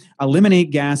digestion,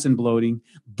 eliminate gas and bloating,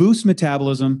 boost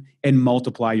metabolism, and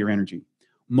multiply your energy.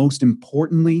 Most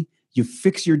importantly, you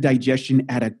fix your digestion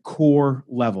at a core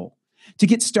level. To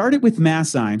get started with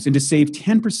Mazymes and to save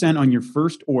 10% on your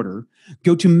first order,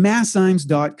 go to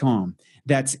Mazymes.com.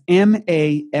 That's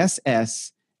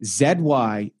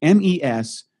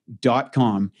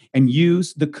MASSZYMES.com, and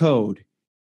use the code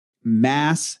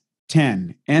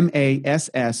MASS10,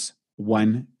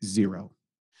 MASS10.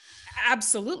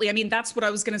 Absolutely. I mean, that's what I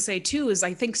was going to say too, is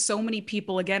I think so many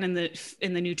people, again, in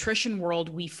the nutrition world,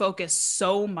 we focus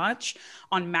so much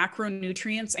on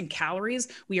macronutrients and calories.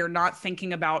 We are not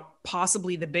thinking about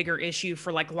possibly the bigger issue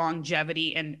for like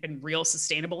longevity and real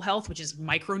sustainable health, which is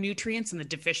micronutrients and the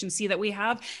deficiency that we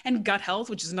have, and gut health,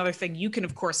 which is another thing you can,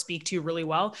 of course, speak to really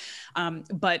well.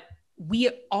 But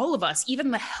all of us, even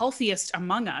the healthiest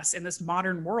among us in this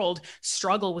modern world,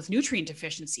 struggle with nutrient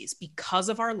deficiencies because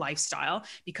of our lifestyle,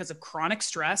 because of chronic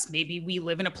stress. Maybe we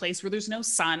live in a place where there's no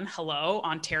sun. Hello,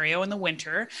 Ontario in the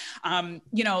winter.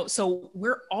 So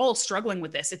we're all struggling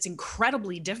with this. It's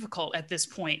incredibly difficult at this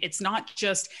point. It's not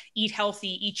just eat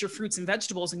healthy, eat your fruits and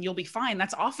vegetables, and you'll be fine.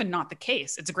 That's often not the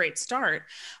case. It's a great start.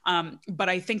 But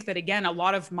I think that, again, a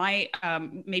lot of my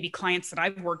maybe clients that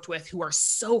I've worked with who are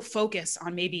so focused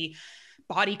on maybe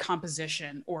body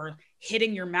composition or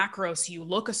hitting your macros so you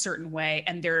look a certain way,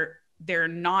 and they're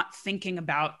not thinking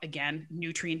about, again,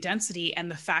 nutrient density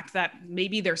and the fact that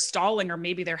maybe they're stalling or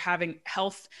maybe they're having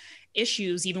health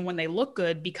issues even when they look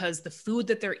good because the food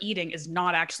that they're eating is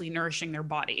not actually nourishing their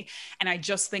body. And I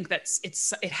just think that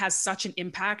it has such an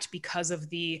impact because of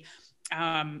the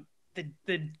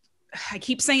I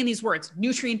keep saying these words,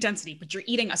 nutrient density, but you're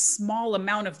eating a small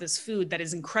amount of this food that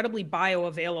is incredibly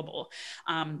bioavailable,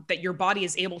 that your body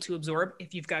is able to absorb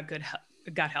if you've got good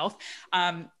gut health.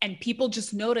 And people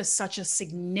just notice such a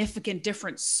significant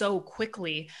difference so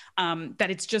quickly that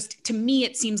it's just, to me,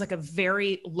 it seems like a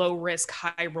very low risk,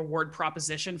 high reward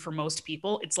proposition for most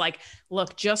people. It's like,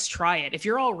 look, just try it. If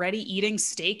you're already eating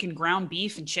steak and ground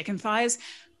beef and chicken thighs,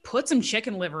 put some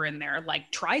chicken liver in there,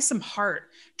 like try some heart,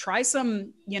 try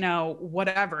some,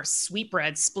 whatever,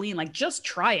 sweetbread, spleen, like just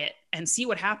try it and see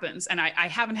what happens. And I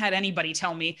haven't had anybody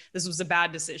tell me this was a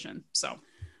bad decision. So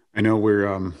I know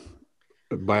we're,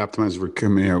 Bioptimizers, we're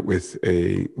coming out with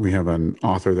we have an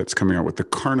author that's coming out with the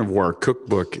Carnivore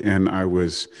Cookbook. And I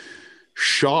was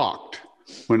shocked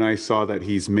when I saw that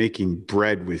he's making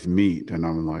bread with meat. And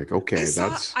I'm like, okay,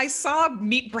 I saw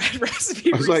meat bread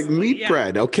recipe. I was like, meat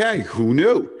bread. Okay. Who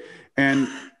knew? And,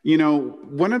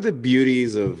 one of the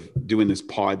beauties of doing this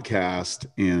podcast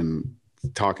and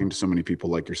talking to so many people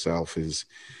like yourself is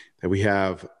that we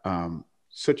have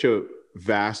such a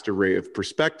vast array of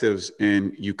perspectives,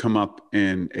 and you come up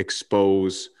and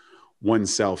expose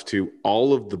oneself to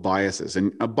all of the biases.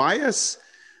 And a bias,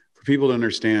 for people to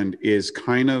understand, is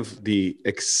kind of the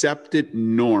accepted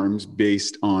norms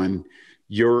based on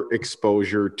your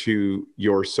exposure to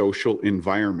your social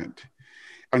environment.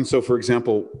 And so, for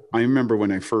example, I remember when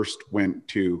I first went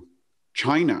to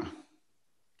China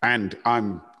and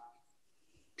I'm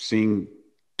seeing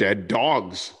dead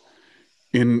dogs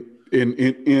in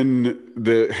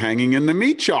the hanging in the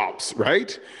meat shops,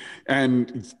 right?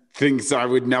 And things I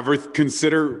would never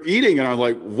consider eating. And I'm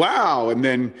like, wow. And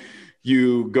then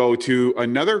you go to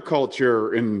another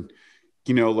culture and,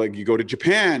 like you go to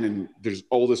Japan and there's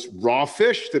all this raw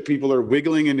fish that people are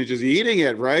wiggling and just eating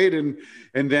it, right? And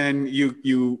then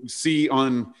you see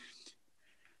on,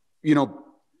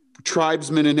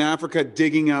 tribesmen in Africa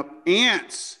digging up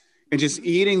ants and just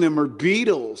eating them, or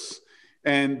beetles.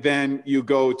 And then you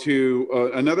go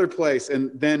to another place,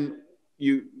 and then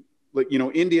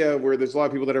India, where there's a lot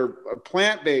of people that are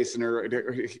plant-based and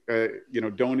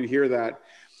are, don't adhere that.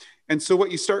 And so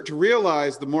what you start to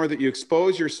realize, the more that you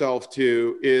expose yourself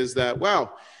to, is that,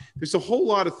 wow, there's a whole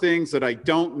lot of things that I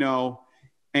don't know.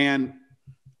 And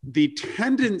the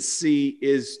tendency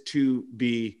is to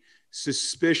be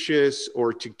suspicious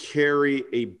or to carry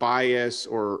a bias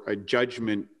or a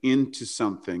judgment into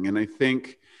something. And I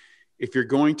think if you're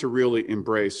going to really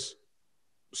embrace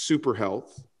super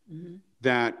health,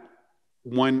 that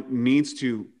one needs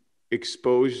to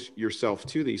expose yourself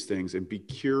to these things and be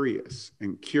curious.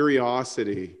 And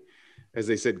curiosity, as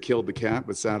they said, killed the cat,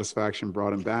 but satisfaction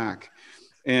brought him back.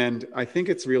 And I think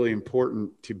it's really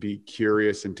important to be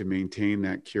curious and to maintain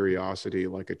that curiosity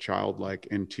like a childlike,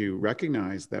 and to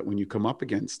recognize that when you come up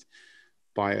against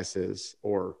biases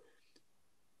or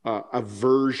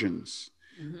aversions.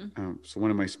 So one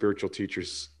of my spiritual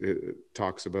teachers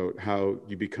talks about how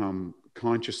you become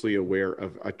consciously aware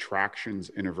of attractions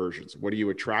and aversions. What are you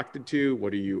attracted to?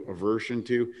 What are you aversion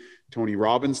to? Tony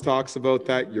Robbins talks about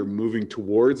that. You're moving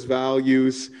towards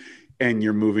values and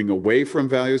you're moving away from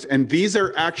values. And these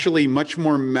are actually much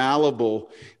more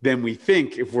malleable than we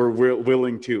think if we're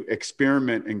willing to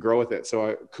experiment and grow with it.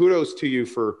 So kudos to you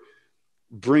for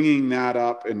bringing that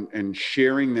up and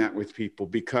sharing that with people,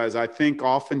 because I think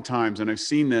oftentimes, and I've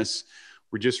seen this,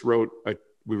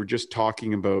 we were just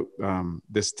talking about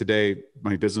this today,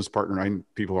 my business partner,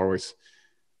 people are always,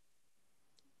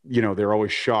 they're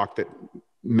always shocked that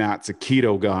Matt's a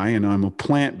keto guy and I'm a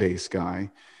plant-based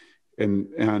guy. And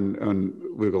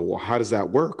we go, well, how does that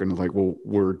work? And like, well,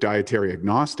 we're dietary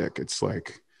agnostic. It's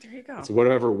like, there you go. It's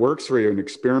whatever works for you, and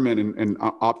experiment and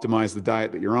optimize the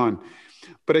diet that you're on.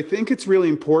 But I think it's really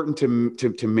important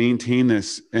to maintain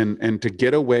this and to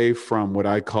get away from what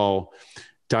I call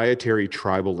dietary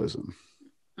tribalism.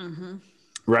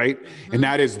 Right? And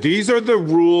that is, these are the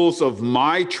rules of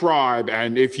my tribe,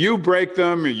 and if you break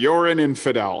them, you're an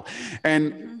infidel.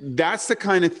 And that's the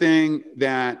kind of thing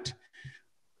that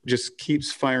just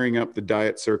keeps firing up the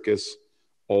diet circus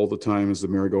all the time as the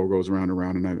merry-go goes round and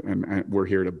round. And we're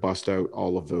here to bust out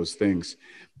all of those things.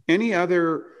 Any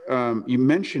other, you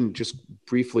mentioned just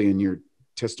briefly in your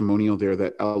testimonial there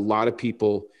that a lot of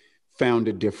people found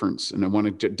a difference. And I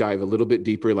want to dive a little bit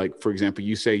deeper. Like, for example,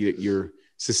 you say that you're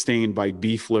sustained by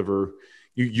beef liver.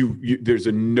 There's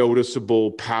a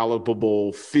noticeable,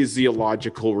 palpable,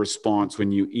 physiological response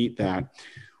when you eat that.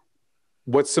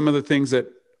 What's some of the things that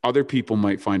other people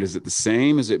might find? Is it the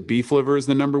same? Is it beef liver is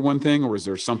the number one thing, or is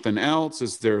there something else?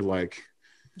 Is there like...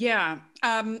 Yeah.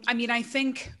 I mean, I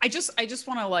think I just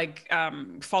want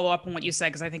to follow up on what you said,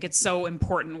 because I think it's so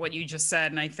important what you just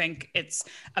said. And I think it's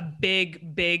a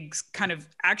big kind of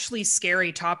actually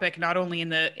scary topic, not only in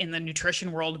the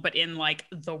nutrition world, but in like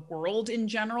the world in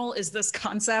general, is this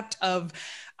concept of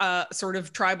sort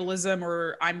of tribalism,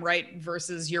 or I'm right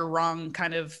versus you're wrong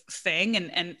kind of thing.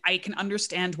 And I can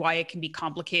understand why it can be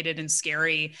complicated and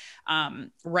scary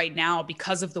right now,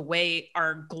 because of the way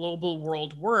our global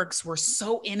world works. We're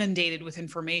so inundated with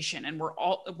information, and we're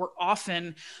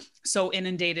often so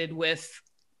inundated with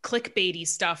clickbaity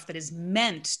stuff that is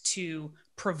meant to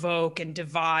provoke and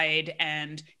divide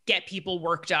and get people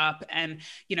worked up. And,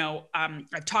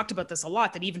 I've talked about this a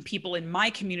lot, that even people in my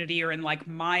community or in like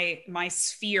my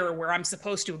sphere where I'm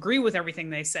supposed to agree with everything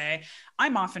they say,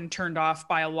 I'm often turned off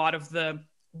by a lot of the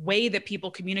way that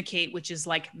people communicate, which is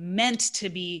like meant to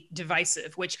be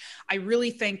divisive, which I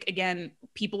really think, again,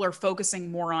 people are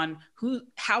focusing more on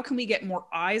how can we get more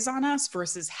eyes on us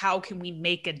versus how can we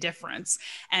make a difference.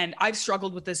 And I've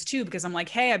struggled with this too, because I'm like,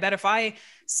 hey, I bet if I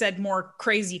said more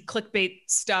crazy clickbait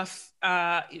stuff,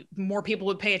 more people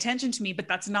would pay attention to me, but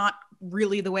that's not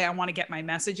really the way I want to get my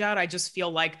message out. I just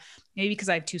feel like, maybe because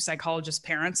I have 2 psychologist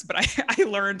parents, but I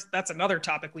learned that's another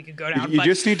topic we could go down. You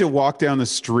just need to walk down the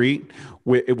street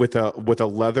with a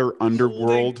leather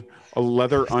underworld,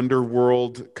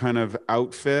 kind of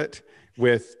outfit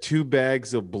with 2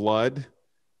 bags of blood,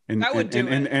 and that would do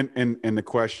it. And the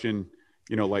question,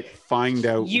 like find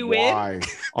out why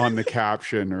on the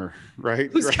caption, or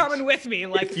right? Who's coming with me?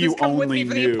 Like, who's coming with me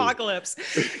for the apocalypse?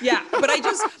 Yeah, but I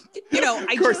just,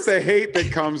 of course, the hate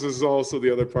that comes is also the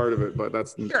other part of it. But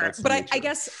that's sure. That's but I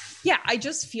guess, I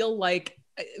just feel like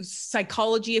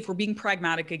psychology, if we're being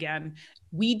pragmatic again,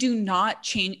 we do not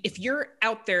change. If you're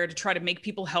out there to try to make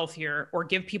people healthier or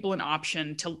give people an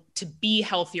option to be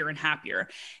healthier and happier,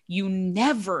 you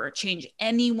never change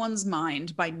anyone's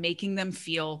mind by making them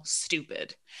feel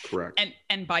stupid. Correct.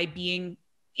 And by being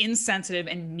insensitive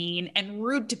and mean and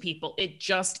rude to people. It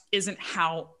just isn't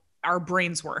how our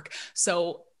brains work.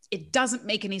 So it doesn't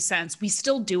make any sense. We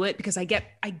still do it because I get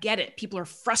it. People are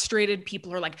frustrated.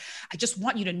 People are like, I just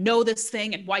want you to know this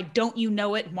thing. And why don't you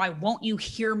know it? And why won't you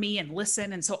hear me and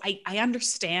listen? And so I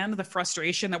understand the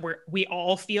frustration that we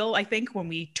all feel, I think, when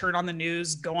we turn on the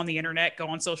news, go on the internet, go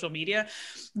on social media.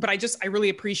 But I really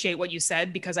appreciate what you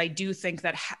said, because I do think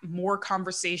that more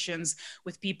conversations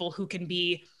with people who can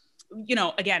be,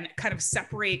 again, kind of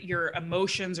separate your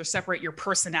emotions or separate your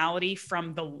personality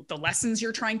from the lessons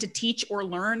you're trying to teach or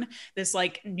learn, this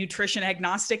like nutrition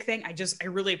agnostic thing. I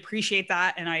really appreciate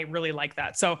that. And I really like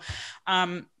that. So,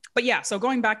 so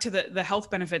going back to the health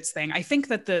benefits thing, I think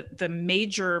that the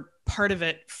major part of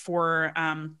it for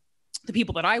the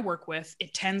people that I work with,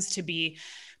 it tends to be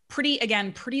pretty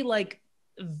like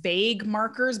vague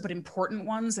markers, but important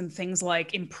ones, and things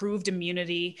like improved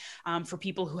immunity for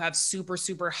people who have super,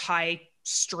 super high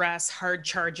stress, hard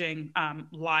charging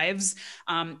lives,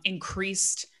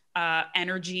 increased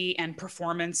energy and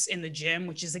performance in the gym,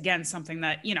 which is, again, something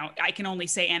that, I can only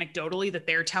say anecdotally that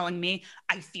they're telling me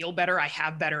I feel better, I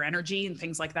have better energy and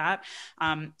things like that.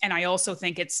 And I also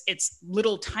think it's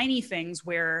little tiny things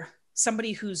where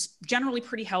somebody who's generally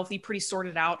pretty healthy, pretty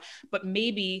sorted out, but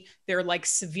maybe they're like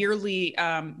severely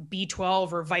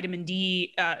B12 or vitamin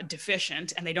D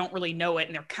deficient, and they don't really know it.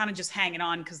 And they're kind of just hanging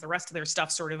on because the rest of their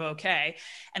stuff's sort of okay.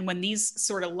 And when these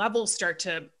sort of levels start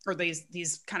to, or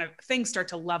these kind of things start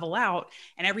to level out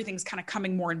and everything's kind of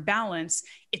coming more in balance,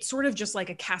 it's sort of just like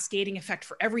a cascading effect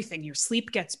for everything. Your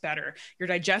sleep gets better, your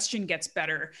digestion gets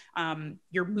better,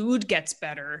 your mood gets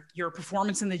better, your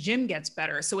performance in the gym gets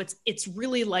better. So it's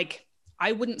really like,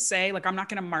 I wouldn't say, like, I'm not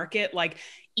going to market like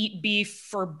eat beef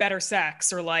for better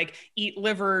sex or like eat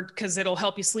liver because it'll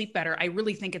help you sleep better. I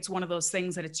really think it's one of those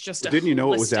things that it's just didn't you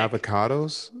know it was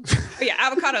avocados? Yeah,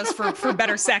 avocados for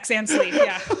better sex and sleep.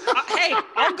 Yeah. Hey,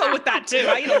 I'll go with that too.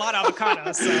 I eat a lot of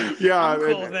avocados. So yeah, I'm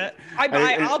cool with it.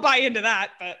 I'll buy into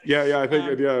that. But I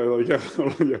think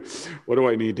yeah. What do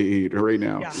I need to eat right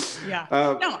now?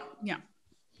 Yeah.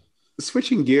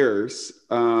 Switching gears.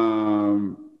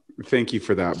 Thank you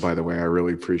for that, by the way. I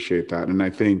really appreciate that. And I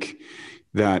think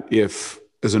that if,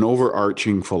 as an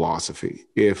overarching philosophy,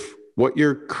 if what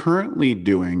you're currently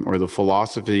doing or the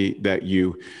philosophy that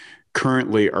you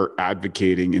currently are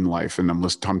advocating in life, and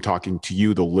I'm talking to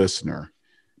you, the listener,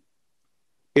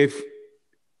 if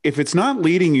it's not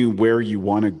leading you where you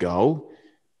want to go,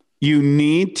 you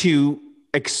need to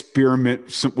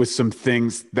experiment with some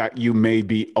things that you may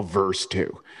be averse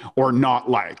to or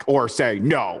not like, or say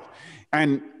no.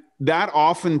 And that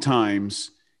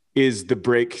oftentimes is the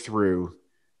breakthrough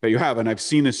that you have. And I've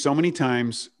seen this so many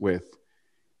times with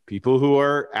people who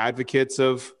are advocates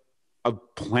of a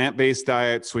plant-based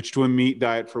diet, switch to a meat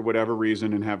diet for whatever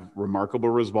reason, and have remarkable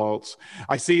results.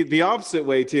 I see the opposite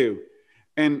way too.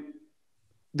 And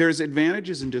there's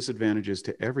advantages and disadvantages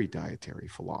to every dietary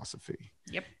philosophy.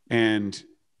 Yep. And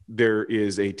there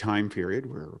is a time period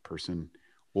where a person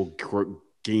will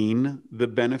gain the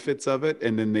benefits of it,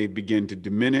 and then they begin to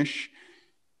diminish,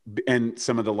 and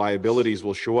some of the liabilities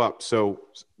will show up. So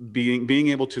being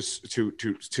able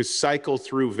to cycle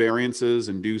through variances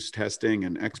and do testing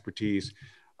and expertise,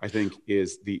 I think,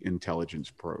 is the intelligence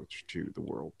approach to the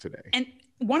world today. And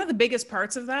one of the biggest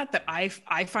parts of that I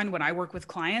find when I work with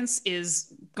clients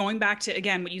is going back to,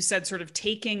 again, what you said, sort of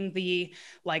taking the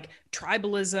like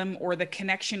tribalism or the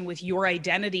connection with your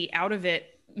identity out of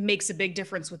it makes a big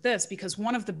difference with this, because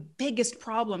one of the biggest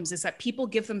problems is that people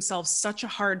give themselves such a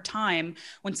hard time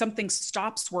when something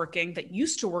stops working that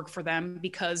used to work for them,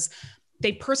 because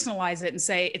they personalize it and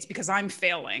say it's because I'm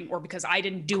failing, or because I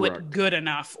didn't do it good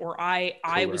enough, or I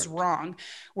was wrong.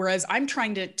 Whereas I'm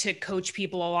trying to coach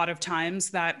people a lot of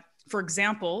times that, for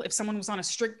example, if someone was on a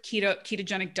strict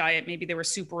ketogenic diet, maybe they were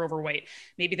super overweight,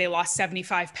 maybe they lost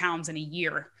 75 pounds in a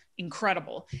year,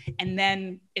 incredible. And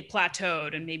then it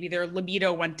plateaued, and maybe their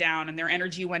libido went down and their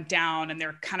energy went down, and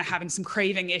they're kind of having some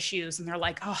craving issues. And they're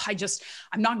like, oh,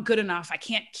 I'm not good enough. I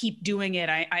can't keep doing it.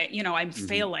 I'm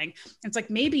failing. And it's like,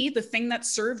 maybe the thing that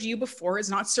served you before is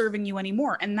not serving you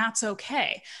anymore. And that's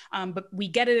okay. But we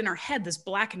get it in our head, this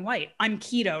black and white. I'm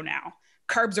keto now.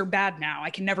 Carbs are bad now.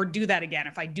 I can never do that again.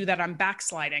 If I do that, I'm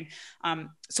backsliding.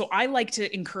 So I like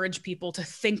to encourage people to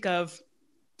think of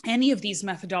any of these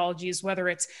methodologies, whether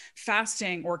it's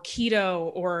fasting or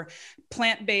keto or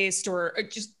plant-based or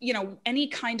just, any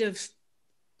kind of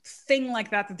thing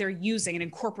like that they're using and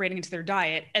incorporating into their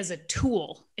diet as a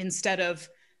tool instead of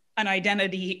an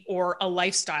identity or a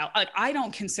lifestyle.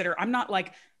 I'm not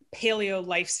like paleo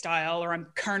lifestyle, or I'm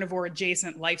carnivore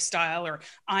adjacent lifestyle, or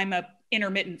I'm a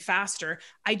intermittent faster.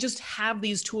 I just have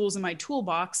these tools in my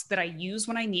toolbox that I use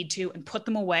when I need to and put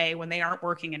them away when they aren't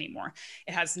working anymore.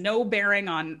 It has no bearing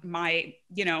on my,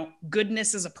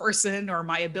 goodness as a person or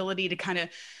my ability to kind of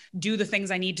do the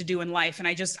things I need to do in life. And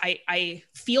I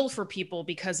feel for people,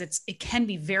 because it can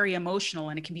be very emotional,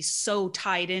 and it can be so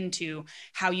tied into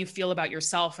how you feel about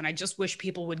yourself. And I just wish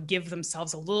people would give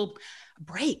themselves a little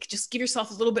break. Just give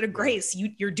yourself a little bit of grace.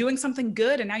 You're doing something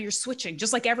good, and now you're switching,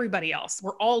 just like everybody else.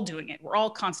 We're all doing it. We're all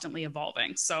constantly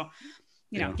evolving. So,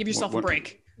 give yourself a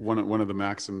break. One of the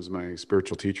maxims my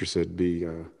spiritual teacher said, be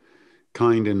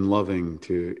kind and loving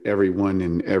to everyone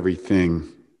and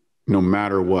everything, no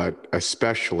matter what,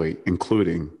 especially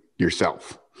including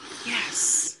yourself.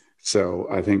 Yes. So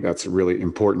I think that's really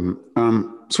important.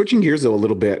 Switching gears though a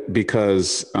little bit,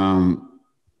 because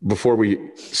before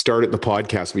we started the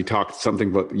podcast, we talked something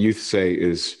about youth say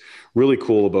is really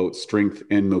cool about strength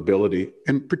and mobility,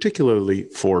 and particularly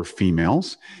for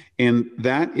females. And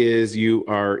that is, you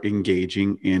are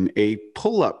engaging in a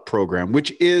pull-up program,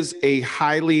 which is a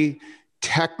highly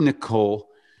technical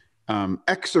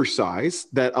exercise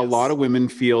that a lot of women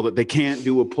feel that they can't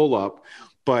do a pull-up,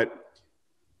 but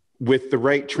with the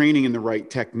right training and the right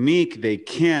technique, they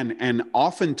can. And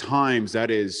oftentimes that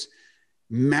is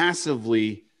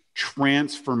massively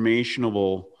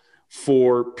transformational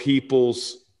for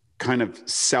people's kind of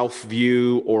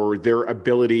self-view or their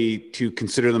ability to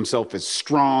consider themselves as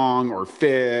strong or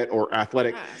fit or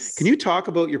athletic. Yes. Can you talk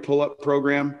about your pull-up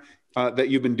program that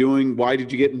you've been doing? Why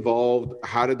did you get involved?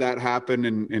 How did that happen?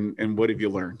 And what have you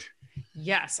learned?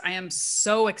 Yes, I am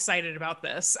so excited about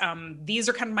this. These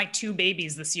are kind of my two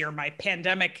babies this year, my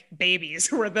pandemic babies,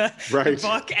 were the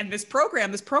book and this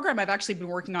program. This program I've actually been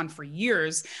working on for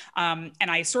years. And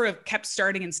I sort of kept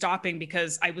starting and stopping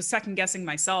because I was second guessing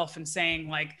myself and saying,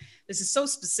 like, this is so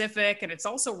specific and it's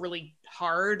also really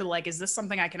hard. Like, is this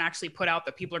something I can actually put out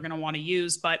that people are going to want to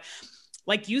use? But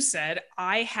like you said,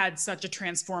 I had such a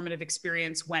transformative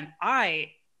experience when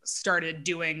I started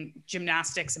doing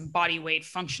gymnastics and body weight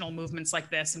functional movements like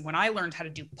this. And when I learned how to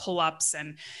do pull-ups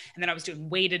and then I was doing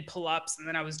weighted pull-ups, and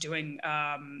then I was doing,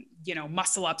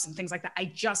 muscle ups and things like that, I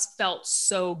just felt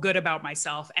so good about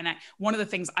myself. And one of the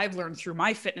things I've learned through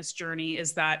my fitness journey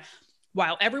is that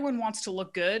while everyone wants to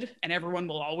look good and everyone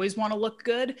will always want to look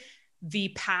good, the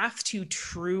path to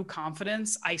true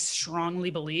confidence, I strongly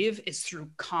believe, is through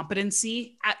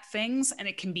competency at things. And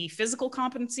it can be physical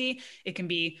competency. It can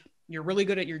be you're really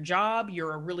good at your job.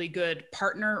 You're a really good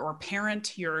partner or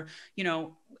parent. You're,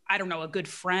 a good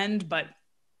friend, but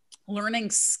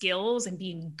learning skills and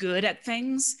being good at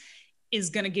things is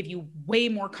going to give you way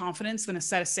more confidence than a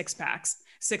set of six pack.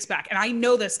 And I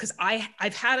know this because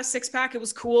I've had a six pack. It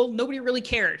was cool. Nobody really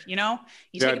cared. You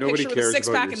take a picture with a six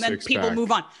pack and then people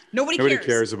move on. Nobody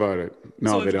cares about it.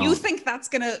 No, so if you think that's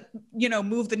going to,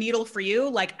 move the needle for you,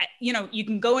 like, you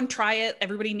can go and try it.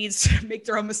 Everybody needs to make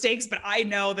their own mistakes, but I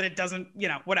know that it doesn't,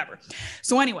 whatever.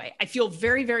 So anyway, I feel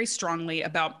very, very strongly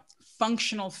about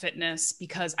functional fitness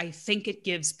because I think it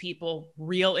gives people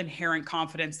real inherent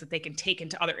confidence that they can take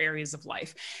into other areas of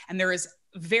life. And there is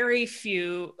very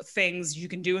few things you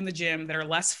can do in the gym that are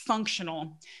less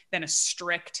functional than a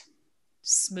strict,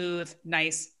 smooth,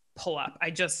 nice pull up.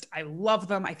 I love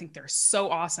them. I think they're so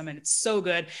awesome and it's so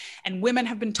good. And women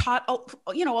have been taught,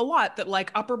 a lot that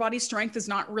like upper body strength is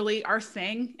not really our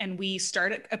thing. And we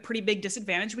start at a pretty big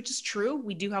disadvantage, which is true.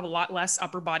 We do have a lot less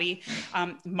upper body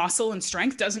muscle and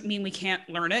strength. Doesn't mean we can't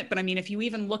learn it. But I mean, if you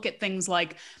even look at things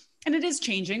like, and it is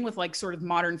changing with like sort of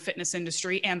modern fitness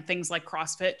industry and things like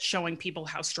CrossFit showing people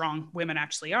how strong women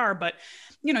actually are. But,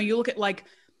 you look at like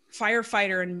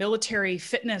firefighter and military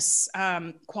fitness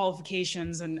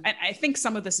qualifications. And I think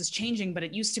some of this is changing, but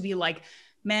it used to be like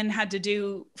men had to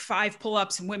do 5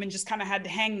 pull-ups and women just kind of had to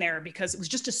hang there because it was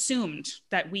just assumed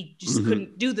that we just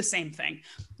couldn't do the same thing,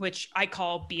 which I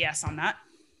call BS on that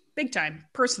big time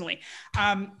personally.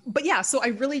 But yeah, so I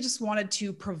really just wanted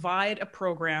to provide a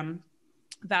program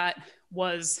that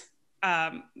was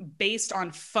based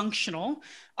on functional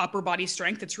upper body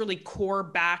strength. It's really core,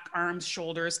 back, arms,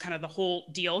 shoulders, kind of the whole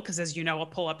deal. Because as you know, a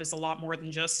pull-up is a lot more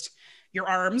than just your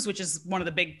arms, which is one of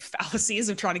the big fallacies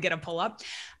of trying to get a pull-up.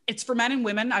 It's for men and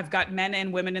women. I've got men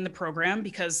and women in the program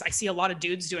because I see a lot of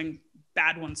dudes doing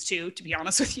bad ones too, to be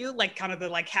honest with you, like kind of the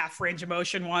like half range of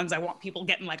motion ones. I want people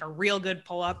getting like a real good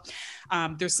pull-up.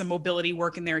 There's some mobility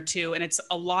work in there too. And it's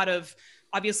a lot of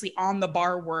obviously on the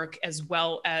bar work as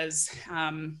well as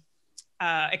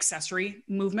accessory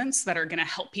movements that are going to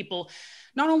help people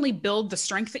not only build the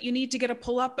strength that you need to get a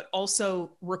pull up, but also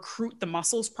recruit the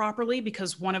muscles properly.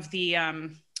 Because one of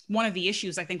the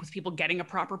issues I think with people getting a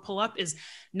proper pull up is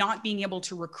not being able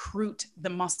to recruit the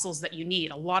muscles that you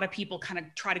need. A lot of people kind of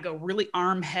try to go really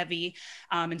arm heavy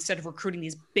instead of recruiting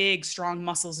these big, strong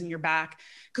muscles in your back.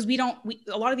 Because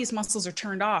a lot of these muscles are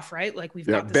turned off, right? Like we've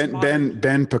got this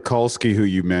Ben Pekulski, who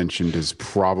you mentioned, is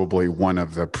probably one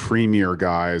of the premier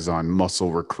guys on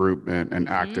muscle recruitment and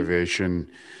activation.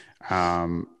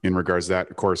 In regards to that,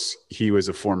 of course, he was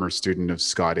a former student of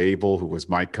Scott Abel, who was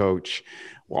my coach.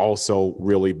 Also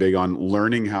really big on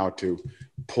learning how to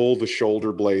pull the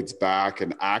shoulder blades back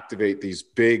and activate these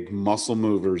big muscle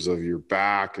movers of your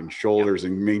back and shoulders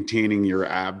and maintaining your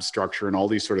ab structure and all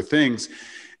these sort of things.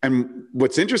 And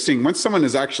what's interesting, once someone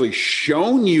has actually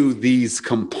shown you these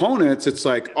components, it's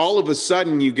like all of a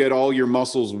sudden you get all your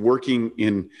muscles working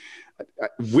in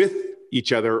with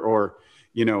each other, or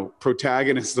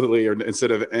protagonistically or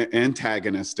instead of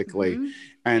antagonistically.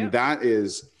 And that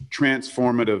is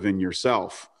transformative in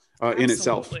yourself, in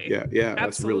itself. Yeah.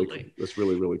 That's really cool. That's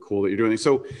really, really cool that you're doing it.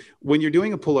 So when you're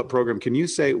doing a pull-up program, can you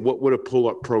say, what would a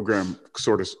pull-up program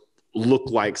sort of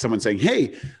look like? Someone saying,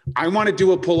 hey, I want to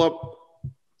do a pull-up.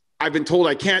 I've been told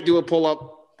I can't do a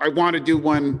pull-up. I want to do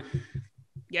one.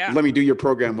 Yeah. Let me do your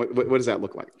program. What does that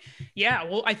look like? Yeah.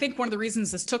 Well, I think one of the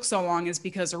reasons this took so long is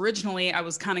because originally I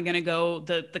was kind of going to go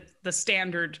the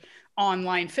standard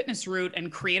online fitness route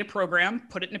and create a program,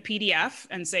 put it in a PDF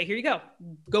and say, here you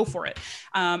go for it.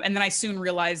 And then I soon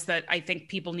realized that I think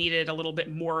people needed a little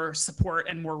bit more support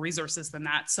and more resources than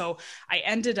that. So I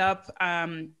ended up,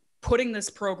 putting this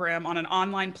program on an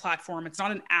online platform. It's not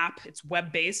an app, it's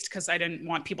web-based, because I didn't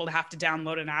want people to have to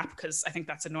download an app because I think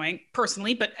that's annoying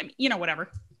personally, but whatever,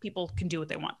 people can do what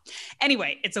they want.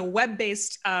 Anyway, it's a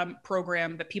web-based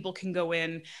program that people can go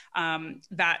in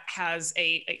that has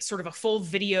a sort of a full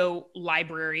video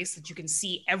library so that you can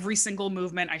see every single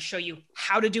movement. I show you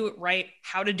how to do it right,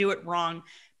 how to do it wrong.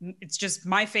 It's just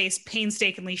my face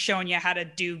painstakingly showing you how to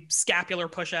do scapular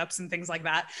push-ups and things like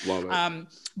that. Love it.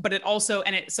 But it also,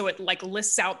 so it like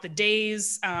lists out the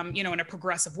days, in a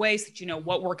progressive way so that you know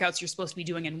what workouts you're supposed to be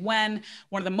doing and when.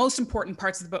 One of the most important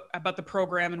parts about the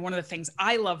program, and one of the things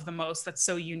I love the most that's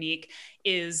so unique,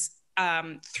 is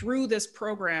through this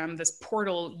program, this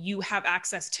portal, you have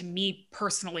access to me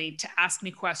personally to ask me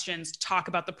questions, to talk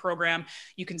about the program.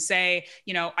 You can say,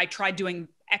 I tried doing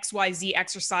XYZ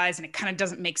exercise and it kind of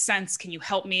doesn't make sense. Can you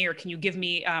help me, or can you give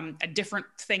me a different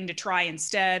thing to try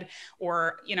instead?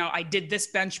 Or, I did this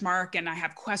benchmark and I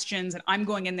have questions, and I'm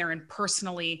going in there and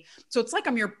personally. So it's like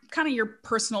I'm your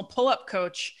personal pull-up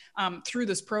coach through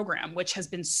this program, which has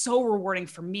been so rewarding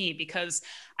for me because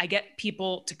I get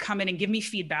people to come in and give me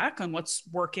feedback on what's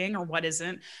working or what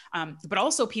isn't. But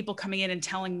also people coming in and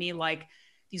telling me like,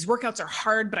 these workouts are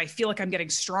hard, but I feel like I'm getting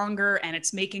stronger and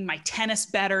it's making my tennis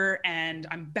better and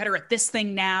I'm better at this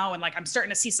thing now. And like, I'm starting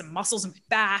to see some muscles in my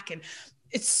back, and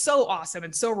it's so awesome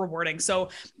and so rewarding. So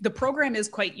the program is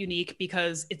quite unique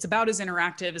because it's about as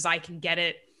interactive as I can get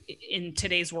it in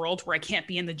today's world where I can't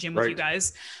be in the gym with you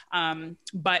guys. And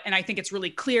I think it's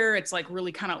really clear. It's like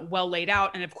really kind of well laid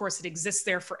out. And of course it exists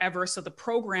there forever. So the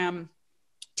program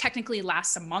technically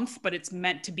lasts a month, but it's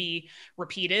meant to be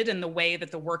repeated. And the way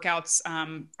that the workouts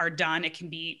are done, it can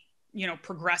be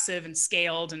progressive and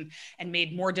scaled and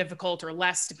made more difficult or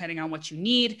less depending on what you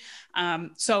need.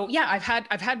 So yeah,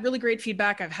 I've had really great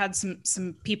feedback. I've had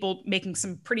some people making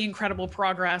some pretty incredible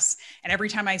progress. And every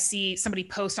time I see somebody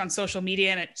post on social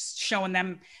media and it's showing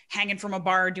them hanging from a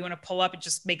bar doing a pull-up, it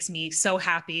just makes me so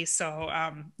happy. So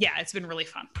yeah, it's been really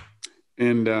fun.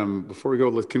 And before we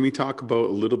go, can we talk a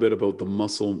little bit about the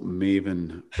Muscle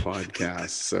Maven podcast?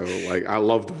 So I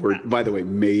love the word, by the way,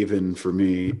 Maven for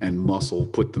me and muscle,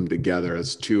 put them together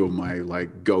as two of my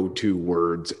go-to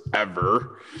words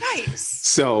ever. Nice.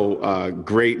 So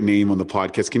great name on the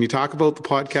podcast. Can you talk about the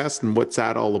podcast and what's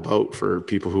that all about for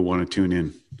people who want to tune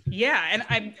in? Yeah. And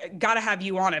I've got to have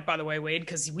you on it, by the way, Wade,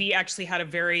 because we actually had a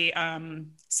very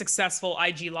successful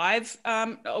IG Live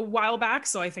a while back.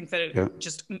 So I think that it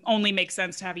just only makes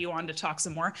sense to have you on to talk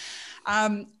some more.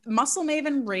 Muscle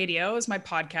Maven Radio is my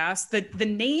podcast. The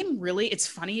name really, it's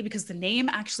funny because the name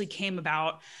actually came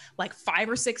about 5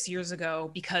 or 6 years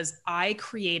ago because I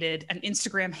created an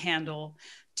Instagram handle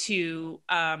to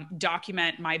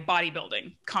document my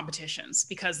bodybuilding competitions,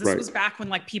 because this was back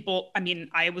when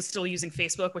I was still using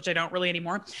Facebook, which I don't really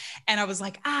anymore. And I was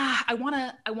like, I want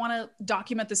to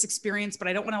document this experience, but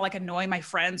I don't want to annoy my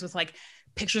friends with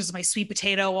pictures of my sweet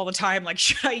potato all the time.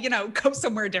 Should I, go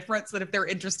somewhere different so that if they're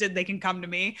interested, they can come to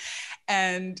me?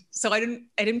 And so I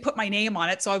didn't put my name on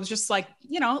it. So I was just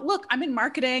look, I'm in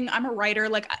marketing. I'm a writer.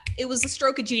 It was a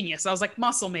stroke of genius. I was like,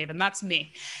 Muscle Maven, that's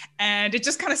me. And it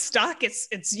just kind of stuck.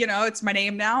 It's my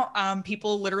name now.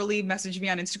 People literally message me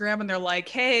on Instagram and they're like,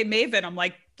 hey, Maven. I'm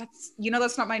like,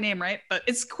 that's not my name, right? But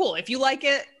it's cool. If you like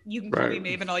it, you can call me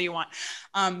Maven all you want.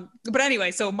 But anyway,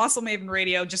 so Muscle Maven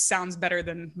Radio just sounds better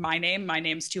than my name. My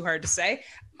name's too hard to say.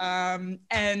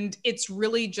 And it's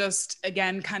really just,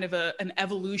 again, kind of an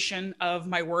evolution of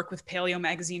my work with Paleo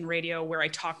Magazine Radio, where I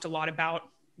talked a lot about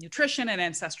nutrition and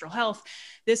ancestral health.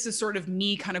 This is sort of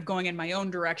me kind of going in my own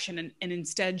direction and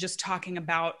instead just talking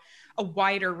about a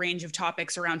wider range of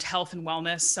topics around health and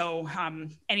wellness. So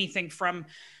anything from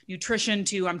nutrition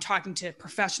to I'm talking to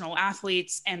professional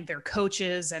athletes and their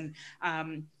coaches, and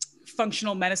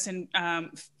functional medicine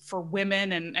for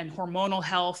women and hormonal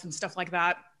health and stuff like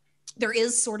that. There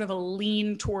is sort of a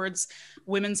lean towards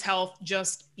women's health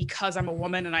just because I'm a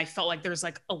woman, and I felt like there's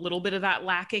a little bit of that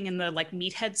lacking in the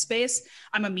meathead space.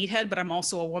 I'm a meathead, but I'm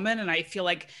also a woman, and I feel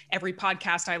like every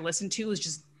podcast I listen to is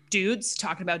just dudes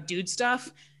talking about dude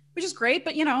stuff, which is great.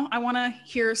 But, I want to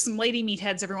hear some lady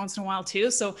meatheads every once in a while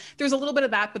too. So there's a little bit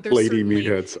of that, but there's lady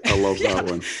meatheads. I love that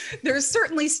one. There's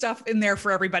certainly stuff in there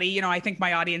for everybody. I think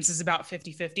my audience is about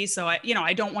 50-50. So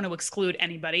I don't want to exclude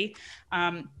anybody.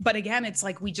 But again, it's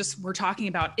we're talking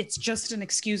about, it's just an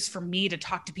excuse for me to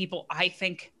talk to people I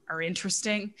think are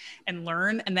interesting and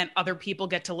learn, and then other people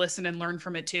get to listen and learn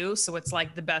from it too. So it's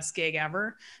the best gig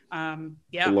ever.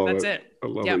 That's it. I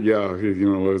love it. Yeah.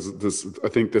 I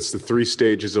think that's the 3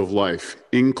 stages of life: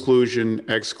 inclusion,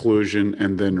 exclusion,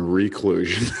 and then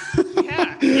reclusion.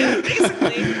 Yeah,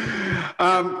 basically.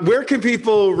 Where can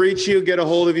people reach you, get a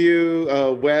hold of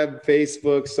you? Web,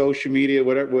 Facebook, social media,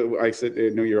 whatever. I said,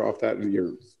 no, you're off that.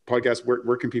 Your podcast.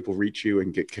 Where can people reach you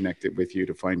and get connected with you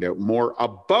to find out more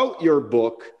about your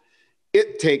book,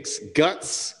 It Takes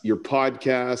Guts, your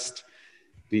podcast,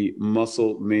 the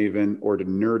Muscle Maven, or to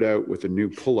nerd out with a new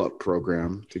pull-up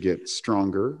program to get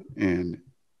stronger and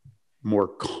more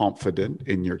confident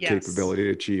in your capability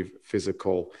to achieve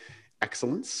physical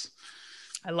excellence?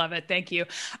 I love it. Thank you.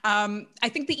 I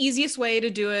think the easiest way to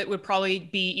do it would probably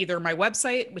be either my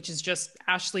website, which is just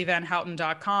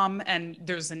ashleighvanhouten.com. And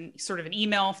there's sort of an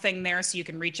email thing there, so you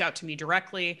can reach out to me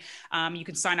directly. You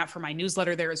can sign up for my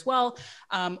newsletter there as well,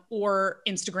 or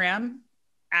Instagram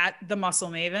at the Muscle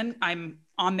Maven. I'm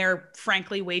on there,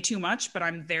 frankly, way too much, but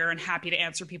I'm there and happy to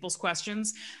answer people's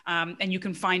questions. And you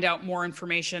can find out more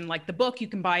information, like the book you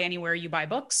can buy anywhere you buy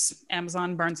books,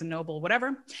 Amazon, Barnes & Noble,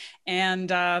 whatever. And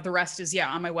the rest is,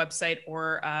 on my website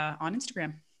or on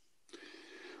Instagram.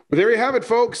 Well, there you have it,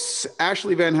 folks.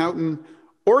 Ashleigh Van Houten,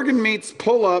 organ meets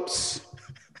pull-ups.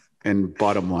 And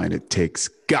bottom line, it takes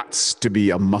guts to be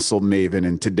a muscle maven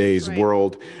in today's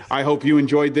world. I hope you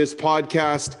enjoyed this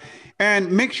podcast.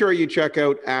 And make sure you check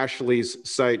out Ashleigh's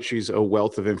site. She's a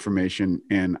wealth of information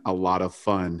and a lot of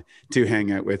fun to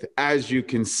hang out with, as you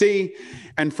can see.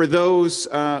 And for those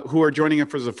who are joining us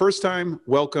for the first time,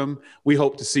 welcome. We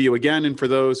hope to see you again. And for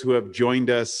those who have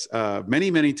joined us many,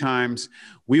 many times,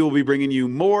 we will be bringing you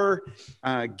more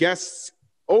guests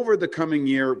over the coming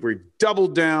year. We've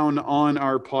doubled down on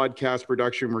our podcast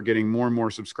production. We're getting more and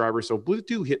more subscribers. So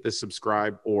do hit the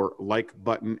subscribe or like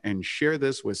button and share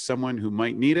this with someone who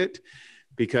might need it,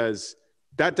 because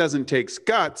That doesn't take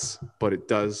guts, but it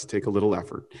does take a little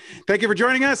effort. Thank you for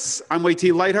joining us. I'm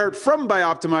Ashleigh Van Houten from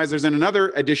Bioptimizers and another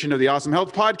edition of the Awesome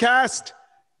Health Podcast.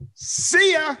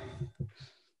 See ya.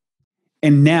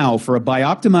 And now for a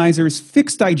Bioptimizers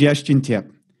fixed digestion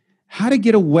tip. How to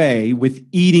get away with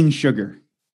eating sugar.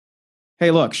 Hey,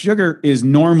 look, sugar is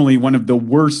normally one of the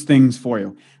worst things for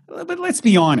you. But let's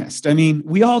be honest. I mean,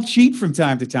 we all cheat from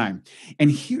time to time.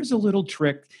 And here's a little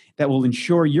trick that will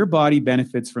ensure your body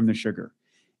benefits from the sugar.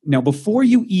 Now, before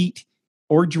you eat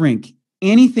or drink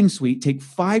anything sweet, take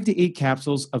 5 to 8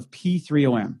 capsules of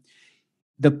P3OM.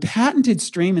 The patented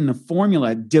strain in the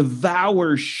formula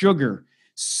devours sugar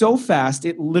so fast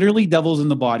it literally doubles in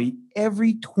the body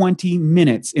every 20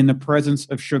 minutes in the presence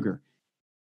of sugar.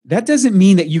 That doesn't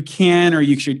mean that you can or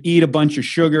you should eat a bunch of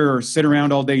sugar or sit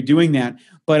around all day doing that.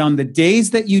 But on the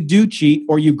days that you do cheat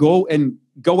or you go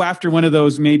after one of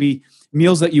those maybe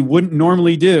meals that you wouldn't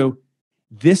normally do,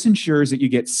 this ensures that you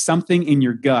get something in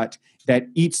your gut that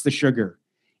eats the sugar.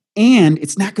 And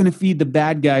it's not going to feed the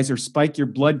bad guys or spike your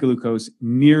blood glucose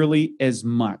nearly as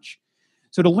much.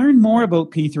 So to learn more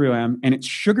about P3OM and its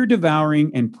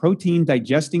sugar-devouring and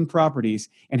protein-digesting properties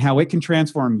and how it can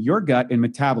transform your gut and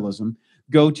metabolism,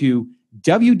 go to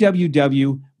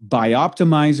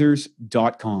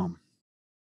www.bioptimizers.com.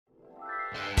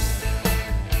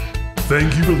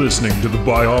 Thank you for listening to the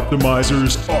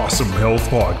Bioptimizers Awesome Health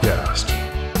Podcast.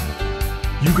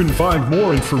 You can find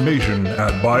more information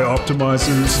at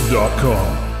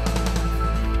bioptimizers.com.